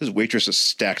this waitress is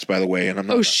stacked, by the way, and I'm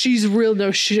not. Oh, she's real.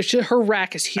 No, her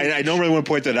rack is huge. I don't really want to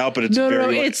point that out, but it's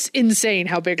it's insane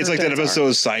how big. It's like that episode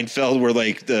of Seinfeld where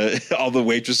like all the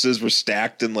waitresses were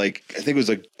stacked, and like I think it was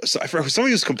like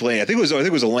somebody was complaining. I think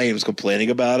it was Elaine was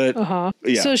complaining about it.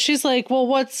 Yeah. So she's like, "Well,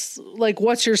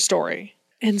 what's your story?"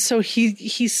 And so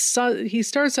he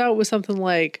starts out with something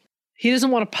like he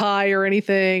doesn't want a pie or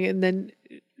anything, and then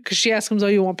because she asks him, "Oh,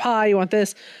 you want pie? You want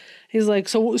this?" He's like,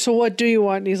 so what do you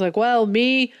want? And he's like, well,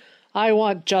 I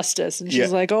want justice. And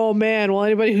she's like, oh man, well,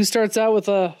 anybody who starts out with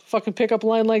a fucking pickup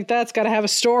line like that's got to have a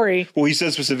story. Well, he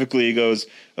says specifically, he goes,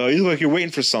 you look like you're waiting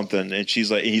for something. And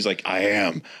he's like,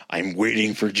 I'm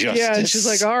waiting for justice. Yeah. And she's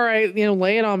like, all right,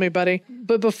 lay it on me, buddy.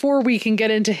 But before we can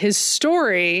get into his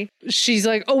story, she's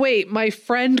like, oh wait, my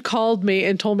friend called me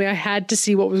and told me I had to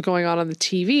see what was going on the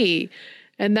TV.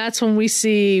 And that's when we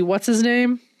see, what's his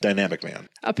name? Dynamic Man.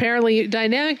 Apparently,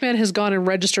 Dynamic Man has gone and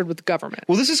registered with the government.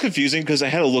 Well, this is confusing because I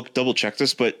had to double check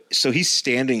this, but so he's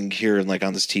standing here and like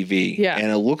on this TV. Yeah.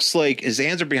 And it looks like his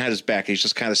hands are behind his back. He's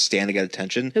just kind of standing at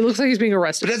attention. It looks like he's being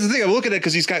arrested. But that's the thing. I'm looking at it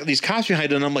because he's got these cops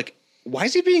behind him. And I'm like, why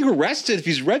is he being arrested if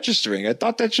he's registering? I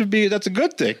thought that's a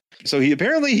good thing. So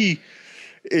he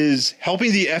is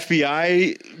helping the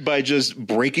FBI by just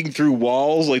breaking through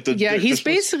walls. He's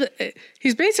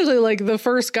basically like the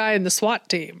first guy in the SWAT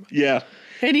team. Yeah.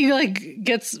 And he like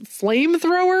gets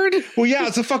flamethrowered. Well, yeah,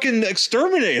 it's a fucking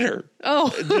exterminator.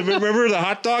 Oh, remember the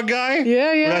hot dog guy?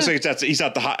 Yeah. He's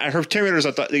not the hot. Her Terminator's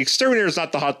not the exterminator's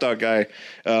not the hot dog guy.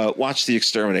 Watch the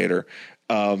Exterminator.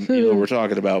 You know what we're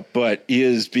talking about, but he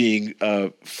is being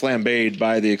flambéed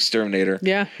by the exterminator.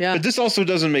 Yeah. But this also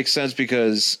doesn't make sense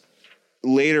because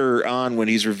later on, when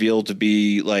he's revealed to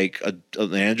be like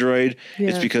an android,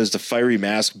 it's because the fiery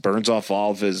mask burns off all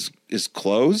of his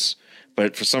clothes.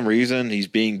 But for some reason, he's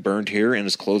being burned here, and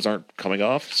his clothes aren't coming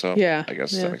off. So I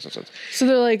guess that makes no sense. So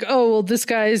they're like, oh, well, this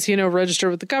guy's,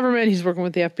 registered with the government. He's working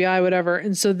with the FBI, whatever.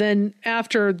 And so then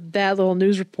after that little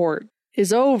news report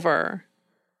is over,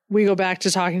 we go back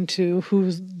to talking to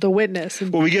who's the witness.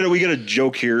 Well, we get a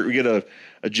joke here. We get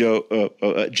a joke,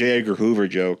 a J. Edgar Hoover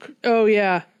joke. Oh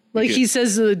yeah, he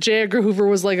says that J. Edgar Hoover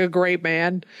was like a great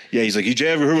man. Yeah, he's like J.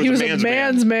 Edgar Hoover was a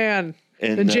man's man.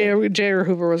 And J. Edgar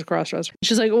Hoover was a crossdresser.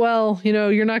 She's like, well,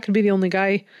 you're not going to be the only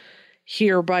guy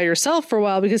here by yourself for a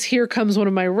while because here comes one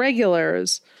of my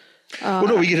regulars.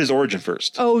 No, we get his origin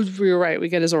first. Oh, you're right. We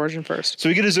get his origin first. So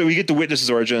we get the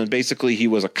witness's origin. And basically, he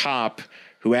was a cop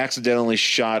who accidentally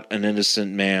shot an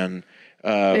innocent man.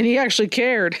 And he actually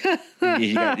cared.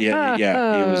 He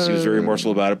was very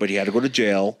remorseful about it, but he had to go to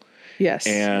jail. Yes.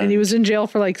 And he was in jail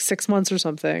for like 6 months or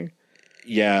something.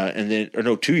 Yeah, and then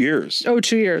 2 years. Oh,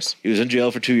 2 years. He was in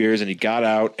jail for 2 years, and he got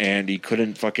out, and he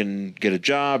couldn't fucking get a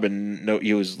job, and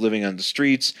he was living on the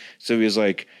streets. So he was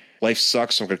like, "Life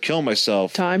sucks. So I'm gonna kill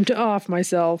myself. Time to off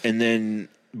myself." And then,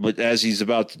 but as he's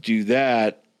about to do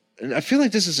that, and I feel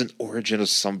like this is an origin of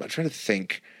somebody. I'm trying to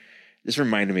think. This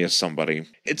reminded me of somebody.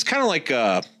 It's kind of like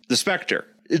the Spectre.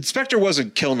 The Spectre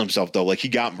wasn't killing himself though; like he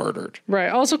got murdered. Right.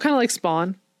 Also, kind of like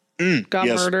Spawn. Got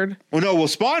murdered. Well,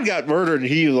 Spawn got murdered and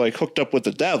he like hooked up with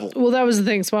the devil. Well, that was the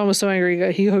thing. Spawn was so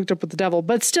angry he hooked up with the devil.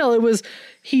 But still,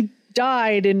 he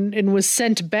died and was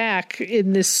sent back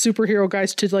in this superhero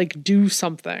guise to like do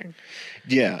something.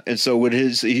 Yeah, and so what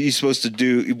he's supposed to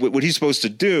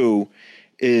do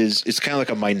is it's kind of like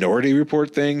a Minority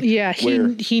Report thing. Yeah,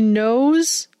 he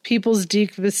knows people's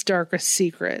deepest, darkest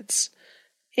secrets,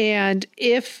 and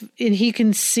he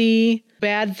can see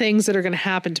bad things that are going to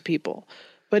happen to people.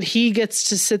 But he gets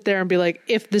to sit there and be like,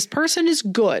 if this person is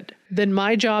good, then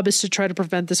my job is to try to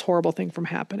prevent this horrible thing from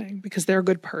happening because they're a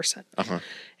good person. Uh-huh.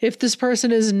 If this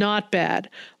person is not bad,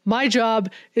 my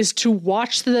job is to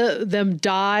watch them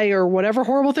die or whatever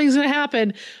horrible thing is going to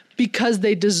happen because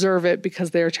they deserve it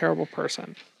because they're a terrible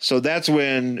person. So that's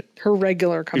when her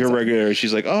regular comes in.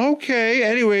 She's like, oh, okay.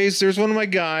 Anyways, there's one of my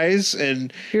guys.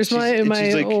 And here's my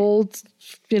old,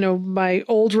 my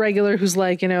old regular who's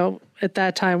like, at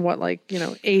that time,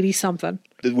 80 something.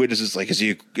 The witness is like, is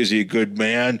he a good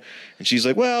man? And she's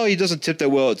like, well, he doesn't tip that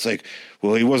well. It's like,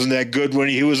 well, he wasn't that good when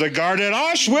he was a guard at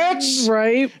Auschwitz.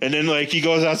 Right. And then he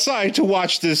goes outside to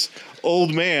watch this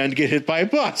old man get hit by a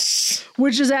bus.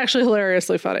 Which is actually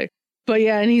hilariously funny. But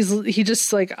yeah, and he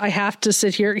just like, I have to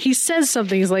sit here. He says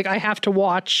something. He's like, I have to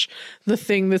watch the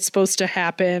thing that's supposed to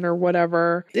happen or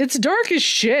whatever. It's dark as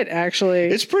shit, actually.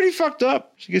 It's pretty fucked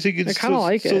up. I kind of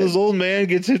like it. So this old man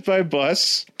gets hit by a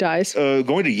bus. Dies.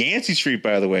 Going to Yancey Street,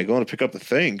 by the way, going to pick up the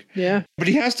thing. Yeah. But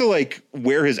he has to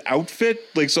wear his outfit.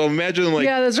 So imagine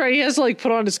yeah, that's right. He has to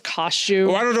put on his costume.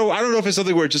 Well, I don't know if it's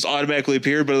something where it just automatically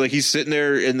appeared, but he's sitting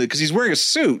there because he's wearing a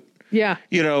suit. Yeah.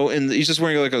 And he's just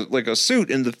wearing like a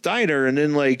suit in the diner. And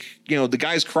then the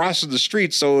guy's crossing the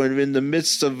street. So in the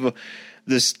midst of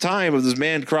this time of this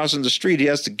man crossing the street, he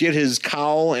has to get his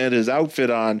cowl and his outfit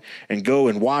on and go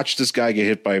and watch this guy get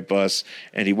hit by a bus.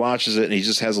 And he watches it and he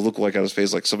just has a look on his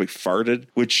face like somebody farted,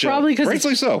 which probably because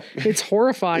rightfully so. It's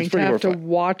horrifying to have to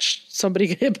watch somebody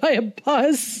get hit by a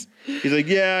bus. He's like,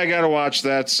 yeah, I got to watch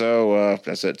that. So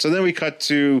that's it. So then we cut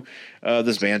to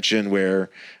this mansion where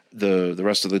the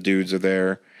rest of the dudes are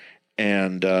there,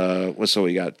 and so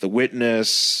we got the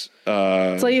witness.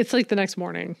 It's like the next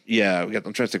morning. Yeah, I'm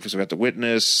trying to think. So we got the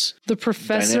witness, the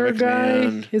professor guy.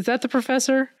 Man. Is that the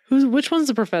professor? Which one's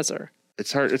the professor?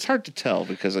 It's hard to tell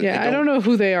because I don't know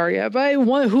who they are yet. But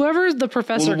whoever the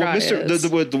professor guy is,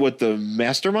 the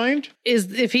mastermind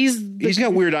is. If he's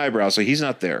got weird eyebrows, so he's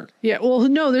not there. Yeah. Well,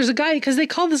 no, there's a guy because they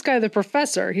call this guy the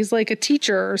professor. He's like a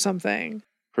teacher or something.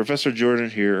 Professor Jordan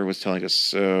here was telling us.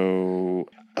 So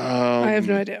I have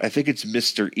no idea. I think it's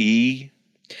Mr. E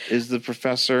is the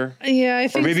professor. Yeah, I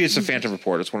think. Or maybe it's a Phantom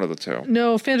Reporter. It's one of the two.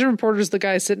 No, Phantom Reporter's the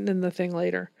guy sitting in the thing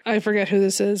later. I forget who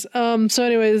this is. So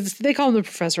anyways, they call him the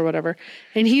professor, whatever.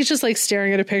 And he's just like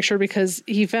staring at a picture because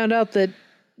he found out that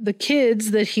the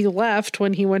kids that he left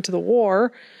when he went to the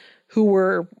war, who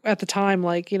were at the time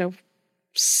like,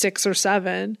 6 or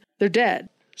 7, they're dead.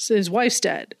 So his wife's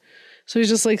dead. So he's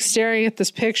just like staring at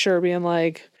this picture being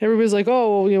like, everybody's like,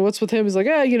 oh, well, what's with him? He's like,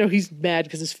 he's mad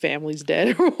because his family's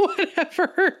dead or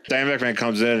whatever. Diamondback Man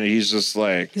comes in and he's just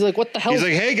like, what the hell? He's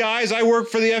like, hey guys, I work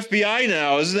for the FBI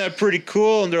now. Isn't that pretty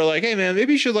cool? And they're like, hey man,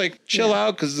 maybe you should like chill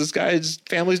out because this guy's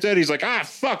family's dead. He's like,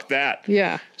 fuck that.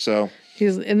 Yeah. So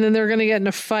and then they're going to get in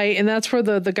a fight. And that's where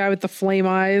the guy with the flame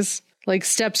eyes like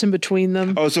steps in between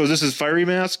them. Oh, so is this his fiery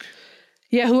mask?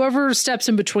 Yeah. Whoever steps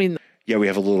in between them. Yeah, we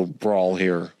have a little brawl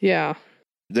here. Yeah.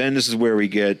 Then this is where we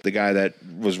get the guy that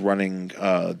was running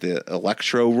the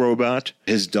Electro robot,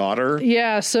 his daughter.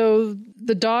 Yeah, so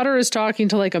the daughter is talking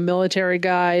to like a military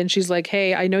guy and she's like,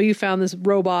 hey, I know you found this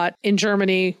robot in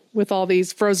Germany with all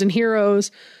these frozen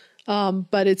heroes,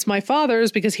 but it's my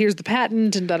father's because here's the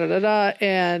patent and da-da-da-da.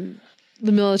 And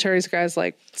the military's guy's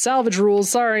like, salvage rules,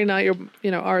 sorry, not your,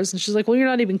 ours. And she's like, well, you're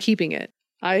not even keeping it.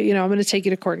 I'm going to take you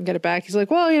to court and get it back. He's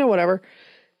like, well, whatever.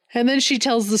 And then she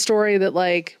tells the story that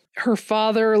like her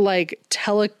father like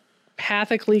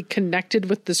telepathically connected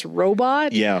with this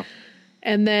robot. Yeah.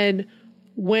 And then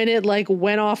when it like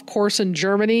went off course in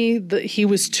Germany, he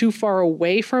was too far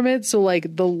away from it. So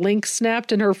like the link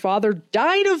snapped and her father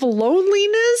died of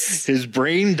loneliness. His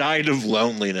brain died of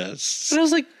loneliness. And I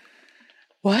was like,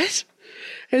 what?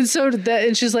 And so did that.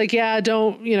 And she's like, yeah,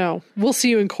 don't, we'll see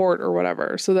you in court or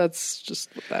whatever. So that's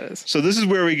just what that is. So this is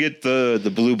where we get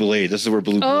the Blue Blade. This is where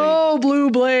Blue Blade. Oh, Blue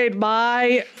Blade.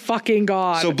 My fucking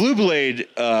God. So Blue Blade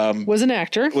was an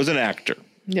actor.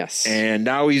 Yes. And And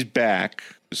now he's back.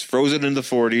 He was frozen in the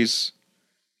 40s.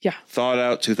 yeah. Thawed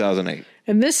out 2008.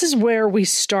 And this is where we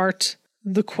start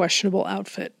the questionable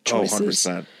outfit choices.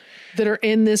 100%. That are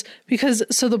in this, because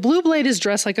so the Blue Blade is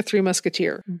dressed like a Three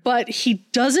Musketeer, but he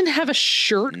doesn't have a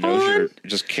shirt No on. shirt.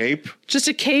 Just cape. Just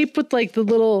a cape with like the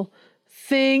little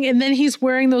thing. And then he's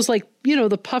wearing those like,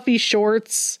 the puffy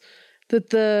shorts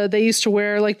that they used to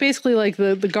wear, like basically like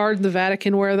the guard in the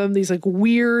Vatican wear them, these like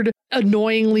weird,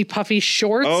 annoyingly puffy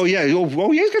shorts. Oh yeah.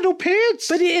 Oh, he's got no pants.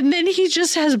 And then he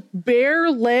just has bare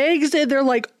legs and they're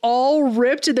like all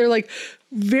ripped and they're like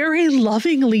very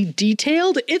lovingly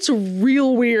detailed. It's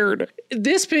real weird.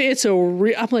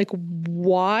 I'm like,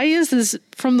 why is this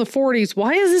from the 40s?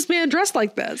 Why is this man dressed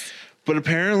like this? But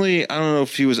apparently, I don't know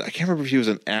if I can't remember if he was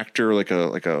an actor, like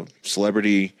a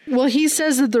celebrity. Well, he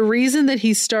says that the reason that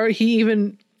he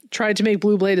even tried to make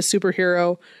Blue Blade a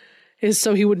superhero is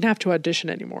so he wouldn't have to audition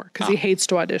anymore because he hates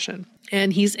to audition.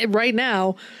 And right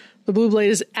now, the Blue Blade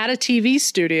is at a TV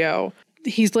studio.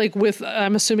 He's like with,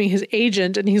 I'm assuming his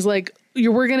agent, and he's like,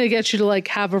 we're going to get you to like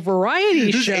have a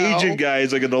variety show. This agent guy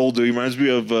is like an old dude. He reminds me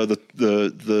of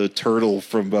the turtle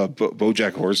from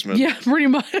BoJack Horseman. Yeah, pretty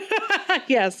much.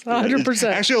 Yes, 100%.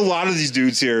 Actually, a lot of these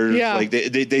dudes here, yeah. like they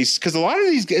because a lot of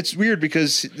these, it's weird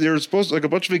because they're supposed to, like a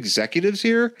bunch of executives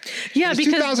here. Yeah, it's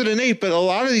because 2008, but a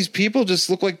lot of these people just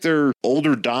look like they're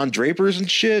older Don Drapers and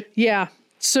shit. Yeah,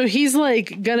 so he's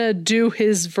like gonna do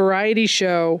his variety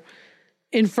show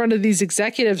in front of these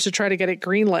executives to try to get it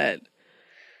greenlit.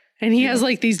 And he has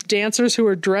like these dancers who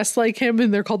are dressed like him,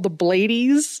 and they're called the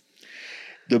Bladies.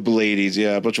 The Bladies,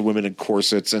 yeah, a bunch of women in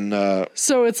corsets, and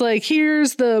so it's like,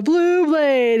 here's the Blue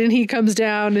Blade, and he comes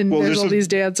down, and there's all these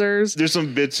dancers. There's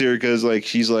some bits here because like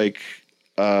he's like,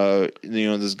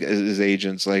 his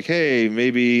agent's like, hey,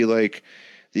 maybe like,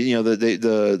 the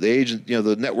agent,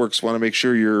 the networks want to make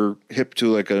sure you're hip to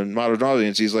like a modern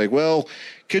audience. He's like, well,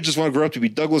 kids just want to grow up to be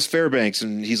Douglas Fairbanks,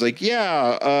 and he's like,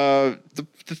 yeah,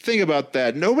 the thing about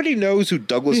that, nobody knows who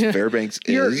Douglas Fairbanks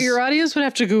is. Your audience would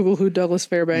have to Google who Douglas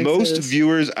Fairbanks is. Most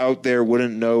viewers out there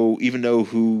wouldn't know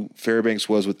who Fairbanks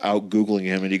was without Googling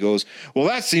him. And he goes, well,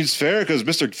 that seems fair because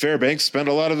Mr. Fairbanks spent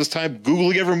a lot of his time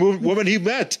Googling every woman he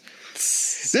met.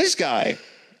 This guy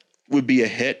would be a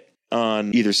hit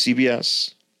on either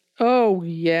CBS. Oh,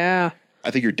 yeah.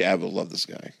 I think your dad would love this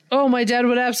guy. Oh, my dad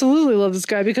would absolutely love this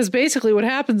guy because basically what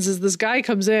happens is this guy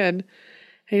comes in.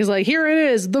 He's like, here it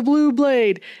is, the Blue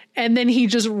Blade. And then he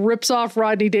just rips off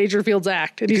Rodney Dangerfield's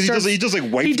act. And he does like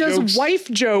wife jokes. He does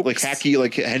wife jokes. Like hacky,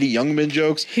 like Henny Youngman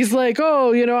jokes. He's like,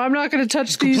 oh, I'm not going to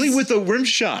touch these. Complete with a rim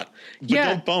shot. But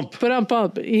don't bump. But don't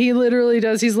bump. He literally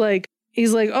does. He's like,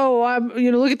 he's like, oh,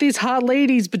 look at these hot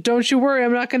ladies, but don't you worry,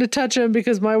 I'm not going to touch them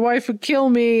because my wife would kill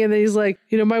me. And then he's like,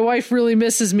 my wife really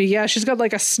misses me. Yeah, she's got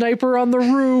like a sniper on the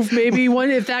roof. Maybe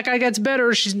if that guy gets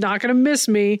better, she's not going to miss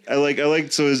me. I like,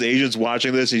 so his agent's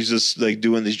watching this. He's just like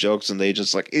doing these jokes and the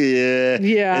agent's like, yeah.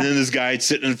 And then this guy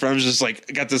sitting in front of him is just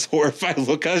like, got this horrified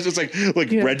look on. It's just like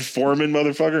Red Foreman,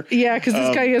 motherfucker. Yeah, because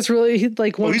this guy gets really he's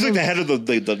like the head of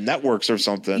the networks or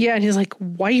something. Yeah, and he's like,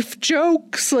 wife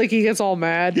jokes. Like he gets all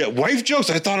mad. Yeah, wife jokes.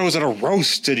 I thought it was at a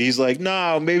roast, and he's like,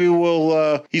 no, maybe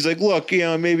we'll. He's like, look,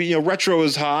 maybe Retro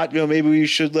is hot. Maybe we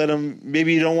should let him.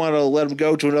 Maybe you don't want to let him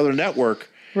go to another network,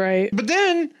 right? But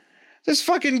then this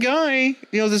fucking guy,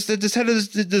 this head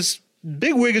of this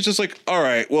big wig is just like, all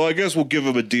right, well, I guess we'll give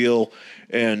him a deal.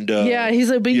 And he's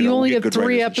like, but you only get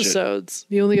 3 episodes.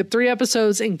 You only get 3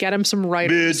 episodes, and get him some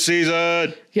writers.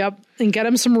 Mid-season. Yep, and get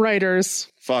him some writers.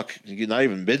 Fuck, not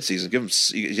even mid-season. Give him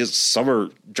just summer.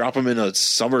 Drop him in a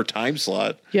summer time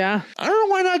slot. Yeah, I don't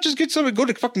know why not just get somebody. Go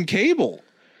to fucking cable.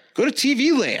 Go to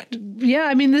TV Land. Yeah,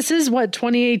 I mean, this is what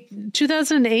 2008.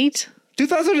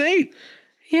 2008.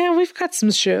 Yeah, we've got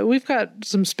some shit. We've got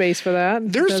some space for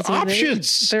that. There's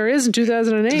options. There is in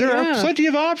 2008. There are plenty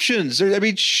of options.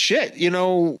 Shit.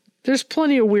 There's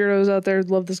plenty of weirdos out there who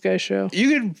love this guy's show.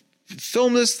 You could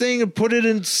film this thing and put it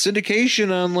in syndication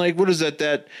on what is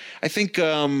that? I think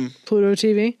Pluto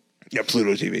TV. Yeah,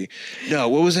 Pluto TV. No,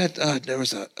 what was that? There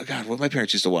was my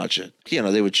parents used to watch it.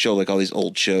 They would show all these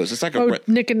old shows. It's like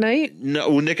Nick at Night?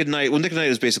 No, Nick at Night. Well, Nick at Night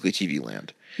is basically TV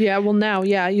Land. Yeah, well now,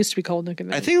 it used to be called Nick at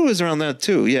Night. I think it was around that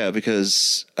too, yeah,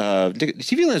 because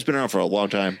TV Land's been around for a long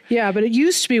time. Yeah, but it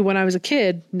used to be when I was a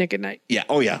kid, Nick at Night. Yeah,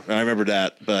 oh yeah, I remember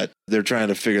that, but they're trying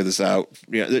to figure this out.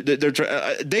 Yeah,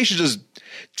 they should just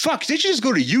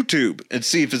go to YouTube and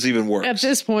see if it's even works. At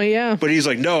this point, yeah. But he's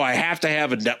like, no, I have to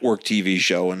have a network TV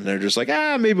show, and they're just like,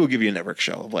 maybe we'll give you a network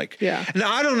show. Yeah.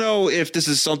 Now I don't know if this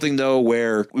is something though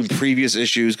where in previous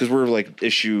issues, because we're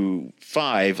issue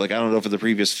 5, I don't know if in the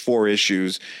previous 4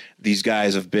 issues these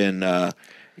guys have been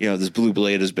this Blue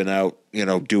Blade has been out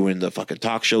doing the fucking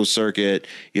talk show circuit,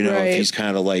 right. If he's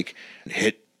kind of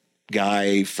hit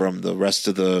guy from the rest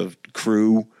of the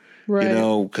crew. Right.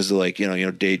 Because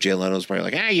Jay Leno's probably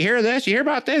like, hey, you hear this? You hear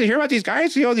about this? You hear about these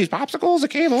guys? These popsicles that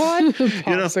came on?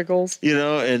 Popsicles.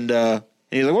 And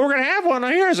he's like, well, we're going to have one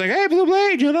on here. It's like, hey, Blue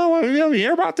Blade, you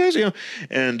hear about this?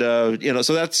 And,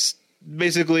 so that's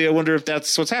basically, I wonder if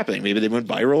that's what's happening. Maybe they went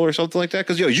viral or something like that.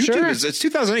 Because, YouTube it's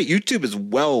 2008. YouTube is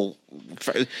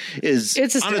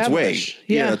on its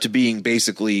way, to being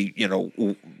basically,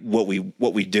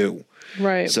 what we do.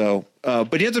 Right. So,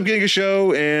 but he ends up getting a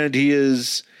show and he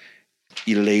is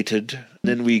elated.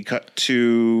 Then we cut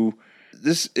to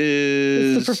it's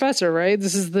the professor, right?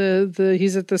 This is the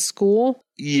he's at the school.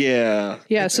 Yeah.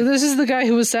 Yeah. So this is the guy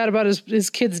who was sad about his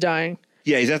kids dying.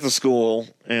 Yeah, he's at the school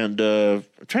and I'm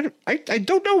trying to. I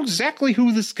don't know exactly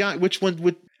who this guy. Which one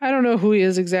would. I don't know who he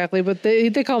is exactly, but they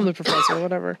call him the professor,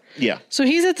 whatever. Yeah. So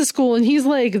he's at the school and he's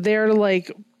there to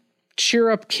cheer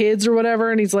up kids or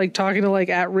whatever, and he's talking to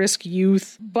at-risk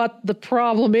youth. But the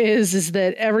problem is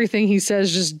that everything he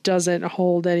says just doesn't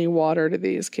hold any water to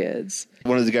these kids.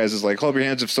 One of the guys is like, hold up your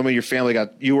hands if someone in your family got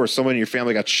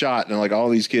shot, and all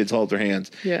these kids hold their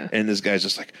hands. Yeah. And this guy's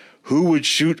just like, who would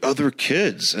shoot other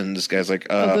kids? And this guy's like,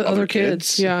 other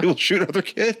kids. Yeah. He'll shoot other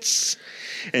kids.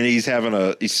 And he's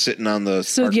sitting on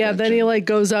the then he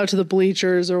goes out to the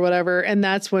bleachers or whatever, and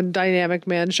that's when Dynamic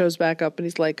Man shows back up and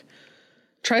he's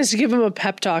tries to give him a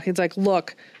pep talk. He's like,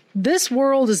 look, this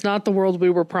world is not the world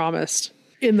we were promised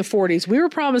in the 40s. We were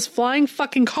promised flying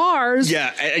fucking cars.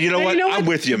 Yeah, and you know what? I'm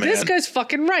with you, man. This guy's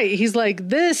fucking right. He's like,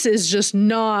 this is just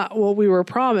not what we were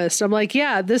promised. I'm like,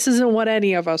 yeah, this isn't what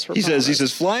any of us were promised. He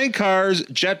says, flying cars,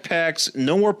 jetpacks,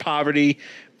 no more poverty,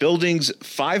 buildings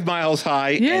 5 miles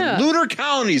high, and lunar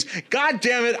colonies. God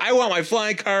damn it, I want my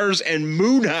flying cars and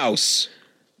moon house.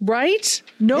 Right?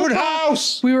 Moon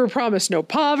house! We were promised no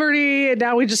poverty, and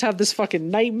now we just have this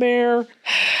fucking nightmare.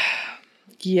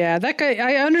 Yeah, that guy,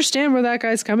 I understand where that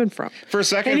guy's coming from. For a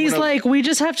second. And he's like, we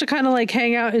just have to kind of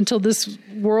hang out until this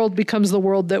world becomes the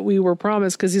world that we were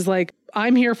promised. Because he's like,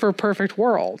 I'm here for a perfect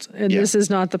world, and this is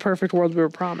not the perfect world we were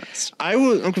promised.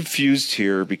 I'm confused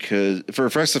here because for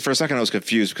a second I was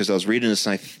confused because I was reading this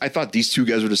and I thought these two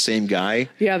guys were the same guy.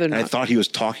 Yeah, they're not. And I thought he was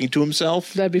talking to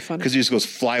himself. That'd be funny because he just goes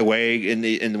fly away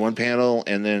in one panel,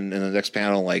 and then in the next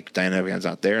panel Dynamic Man's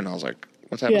out there, and I was like,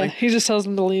 what's happening? Yeah, he just tells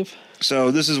him to leave. So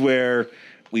this is where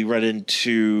we run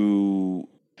into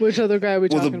which other guy are we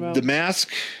talking about? The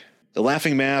mask. The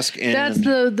Laughing Mask, and that's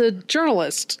the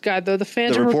journalist guy, though, the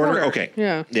Phantom Reporter. Okay,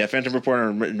 yeah, Phantom Reporter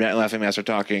and Laughing Mask are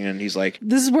talking, and he's like,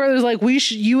 "This is where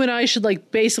there's you and I should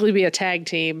basically be a tag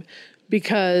team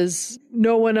because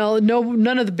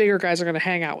none of the bigger guys are going to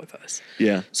hang out with us.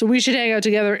 Yeah. So we should hang out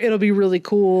together. It'll be really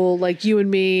cool. Like you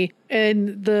and me.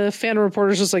 And the Phantom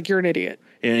reporter's just like, you're an idiot.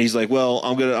 And he's like, well,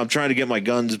 I'm trying to get my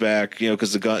guns back,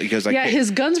 because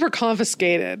his guns were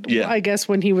confiscated. Yeah. I guess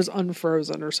when he was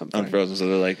unfrozen or something. Unfrozen. So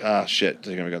they're like, ah, shit.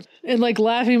 They're gonna go. And like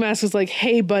Laughing Mask is like,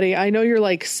 hey, buddy, I know you're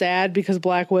like sad because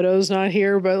Black Widow's not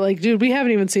here, but like, dude, we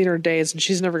haven't even seen her in days and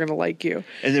she's never gonna like you.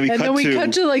 And then we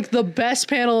cut to like the best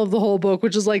panel of the whole book,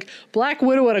 which is like Black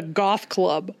Widow at a goth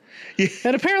club. Yeah.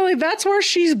 And apparently that's where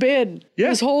she's been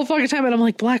this whole fucking time. And I'm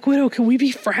like, Black Widow, can we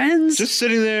be friends? Just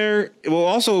sitting there. Well,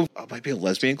 also, it might be a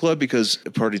lesbian club because,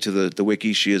 according to the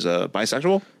wiki, she is a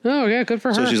bisexual. Oh, yeah, good for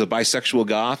her. So she's a bisexual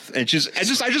goth. And it just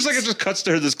cuts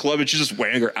to her this club and she's just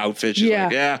wearing her outfit. She's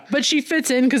like, yeah. But she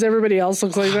fits in because everybody else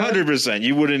looks like that. 100%.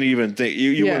 You wouldn't even think.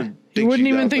 You wouldn't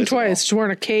even think twice. She's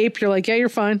wearing a cape. You're like, yeah, you're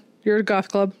fine. You're at a goth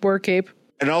club. Wear a cape.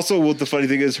 And also, what the funny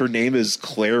thing is, her name is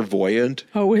Clairvoyant.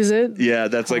 Oh, is it? Yeah,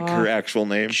 that's like her actual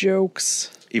name.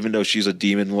 Jokes. Even though she's a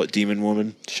demon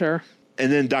woman. Sure.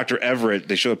 And then Dr. Everett,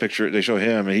 they show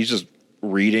him, and he's just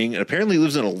reading. And apparently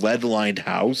lives in a lead-lined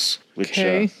house, which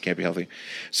can't be healthy.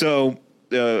 So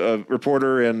a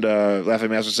reporter and Laughing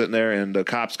Mask are sitting there, and the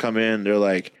cops come in. They're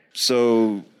like,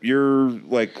 so you're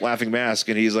like Laughing Mask?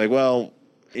 And he's like, well...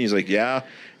 He's like, yeah.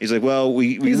 He's like, well,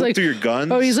 we looked through your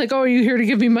guns. Oh, he's like, oh, are you here to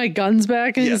give me my guns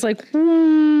back? And he's like,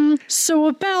 so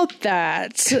about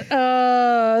that,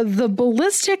 the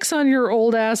ballistics on your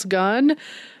old ass gun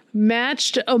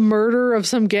matched a murder of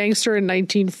some gangster in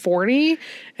 1940.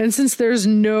 And since there's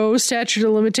no statute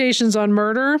of limitations on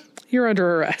murder, you're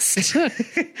under arrest.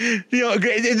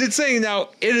 It's saying now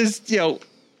it is, you're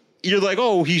like,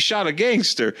 oh, he shot a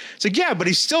gangster. It's like, yeah, but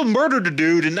he still murdered a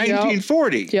dude in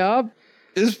 1940. Yep.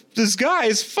 This guy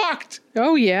is fucked.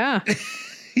 Oh, yeah.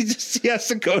 He has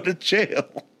to go to jail.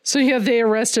 So, yeah, they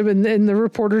arrest him, and the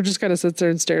reporter just kind of sits there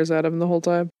and stares at him the whole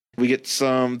time. We get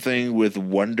something with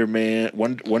Wonder Man.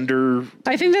 Wonder.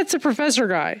 I think that's the professor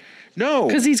guy. No.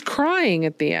 Because he's crying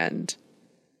at the end.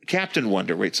 Captain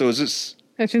Wonder. Wait, so is this...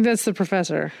 I think that's the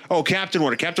professor. Oh, Captain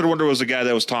Wonder. Captain Wonder was the guy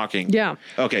that was talking. Yeah.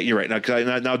 Okay, you're right.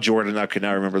 Now Jordan, I can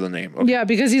now remember the name. Okay. Yeah,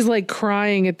 because he's like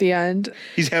crying at the end.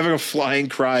 He's having a flying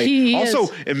cry. He also,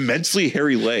 is. Immensely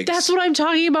hairy legs. That's what I'm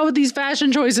talking about with these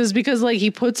fashion choices, because like he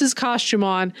puts his costume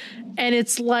on and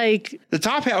it's like... The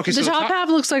top half... Okay, the top half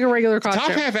looks like a regular costume.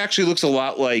 The top half actually looks a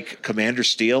lot like Commander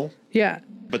Steel. Yeah.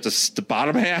 But the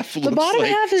bottom half looks like... The bottom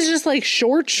half is just like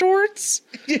short shorts.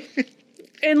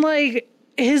 And like...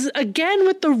 again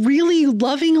with the really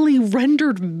lovingly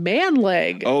rendered man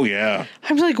leg. Oh yeah.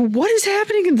 I'm like, what is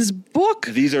happening in this book?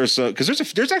 These are so because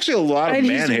there's actually a lot of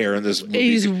man hair in this movie.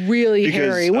 He's really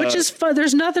hairy, which is fun.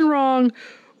 There's nothing wrong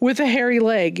with a hairy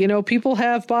leg. People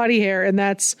have body hair and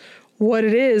that's what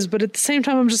it is. But at the same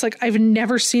time, I'm just like, I've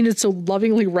never seen it so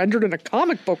lovingly rendered in a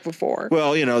comic book before.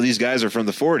 Well, these guys are from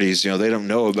the 40s. They don't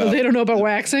know about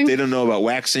waxing. They don't know about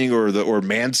waxing or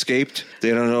Manscaped. They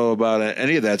don't know about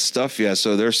any of that stuff yet.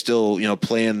 So they're still,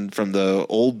 playing from the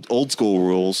old school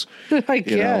rules. I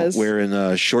guess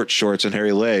wearing short shorts and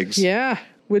hairy legs. Yeah.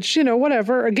 Which,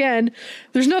 whatever. Again,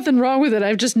 there's nothing wrong with it.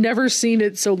 I've just never seen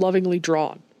it so lovingly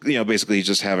drawn. Basically he's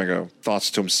just having thoughts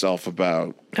to himself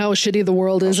about how shitty the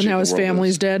world is and how his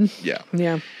family's dead. Yeah.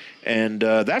 Yeah. And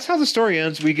that's how the story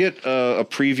ends. We get a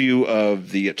preview of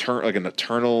the an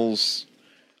Eternals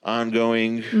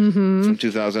ongoing from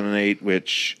 2008,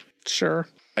 which sure.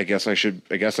 I guess I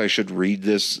should read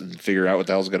this and figure out what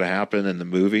the hell's going to happen in the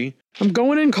movie. I'm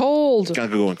going in cold. I'm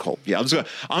going cold. Yeah,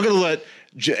 I'm going to let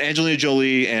Angelina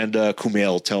Jolie and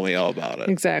Kumail tell me all about it.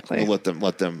 Exactly. I'll let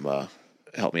them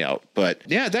help me out. But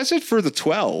yeah, that's it for the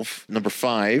 12, number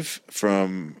 5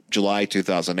 from July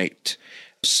 2008.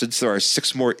 Since there are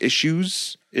 6 more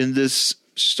issues in this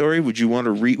story, would you want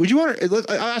to read? I'll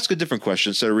ask a different question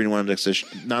instead of reading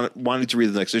not wanting to read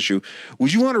the next issue.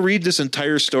 Would you want to read this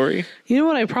entire story? You know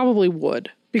what? I probably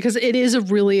would, because it is a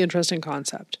really interesting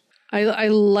concept. I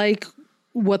like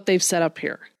what they've set up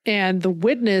here. And the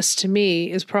Witness, to me,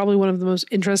 is probably one of the most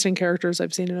interesting characters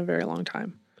I've seen in a very long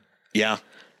time. Yeah.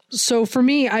 So for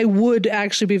me, I would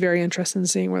actually be very interested in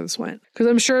seeing where this went, because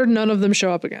I'm sure none of them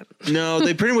show up again. No,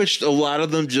 they pretty much, a lot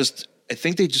of them I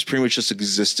think they just pretty much just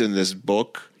exist in this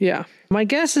book. Yeah. My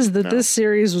guess is that this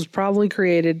series was probably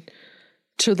created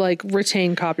to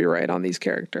retain copyright on these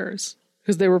characters,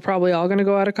 because they were probably all going to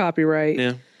go out of copyright.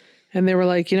 Yeah. And they were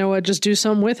like, you know what, just do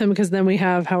something with him, because then we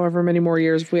have however many more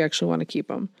years if we actually want to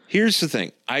keep him. Here's the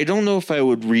thing. I don't know if I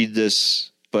would read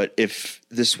this But if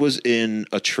this was in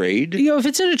a trade, If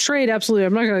it's in a trade, absolutely.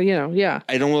 I'm not going to, yeah.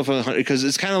 I don't know if because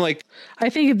it's kind of like, I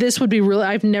think this would be really,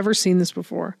 I've never seen this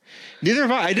before. neither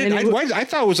have I. I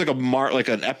thought it was like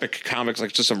an epic comics,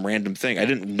 like just some random thing. I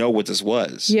didn't know what this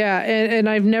was. Yeah. And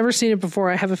I've never seen it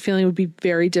before. I have a feeling it would be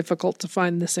very difficult to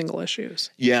find the single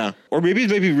issues. Yeah. Or maybe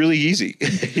it's really easy.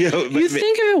 You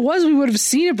think if it was, we would have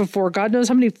seen it before. God knows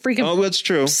how many freaking that's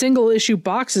true. single issue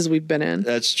boxes we've been in.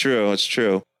 That's true. That's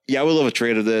true. Yeah, I would love a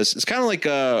trade of this. It's kind of like,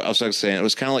 I was saying, it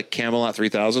was kind of like Camelot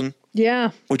 3000.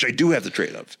 Yeah. Which I do have the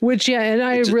trade of. And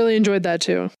I really enjoyed that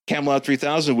too. Camelot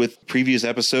 3000 with previous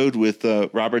episode with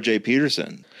Robert J.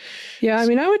 Peterson. Yeah, I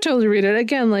mean, I would totally read it.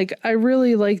 Again, like, I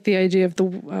really like the idea of the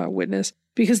Witness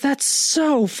because that's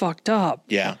so fucked up.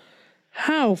 Yeah.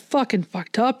 How fucking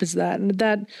fucked up is that? And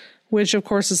that, which of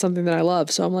course is something that I love.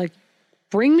 So I'm like,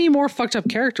 bring me more fucked up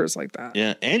characters like that.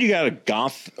 Yeah, and you got a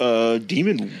goth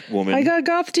demon woman. I got a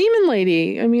goth demon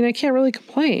lady. I mean, I can't really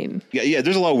complain. Yeah,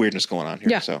 there's a lot of weirdness going on here,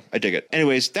 Yeah. so I dig it.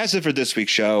 Anyways, that's it for this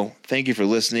week's show. Thank you for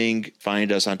listening. Find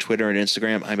us on Twitter and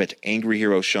Instagram. I'm at Angry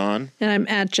Hero Sean. And I'm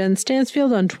at Jen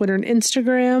Stansfield on Twitter and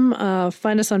Instagram.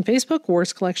 Find us on Facebook,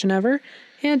 Worst Collection Ever.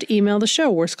 And email the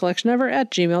show,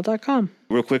 worstcollectionever@gmail.com.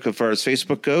 Real quick, as far as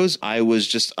Facebook goes, I was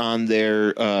just on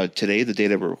there today, the day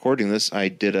that we're recording this. I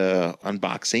did a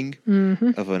unboxing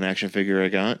of an action figure I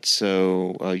got.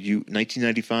 So,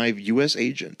 1995 U.S.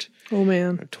 Agent. Oh,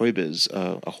 man. Toy Biz,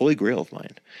 a holy grail of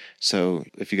mine. So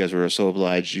if you guys were so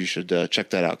obliged, you should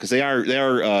check that out because they are.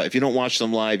 If you don't watch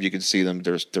them live, you can see them.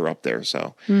 They're up there.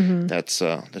 So that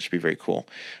should be very cool.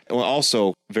 And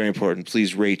also very important.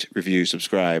 Please rate, review,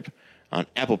 subscribe on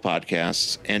Apple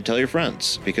Podcasts and tell your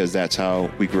friends because that's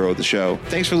how we grow the show.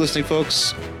 Thanks for listening,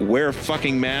 folks. Wear a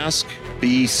fucking mask.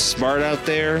 Be smart out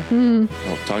there.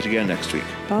 I'll talk to you again next week.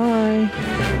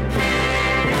 Bye.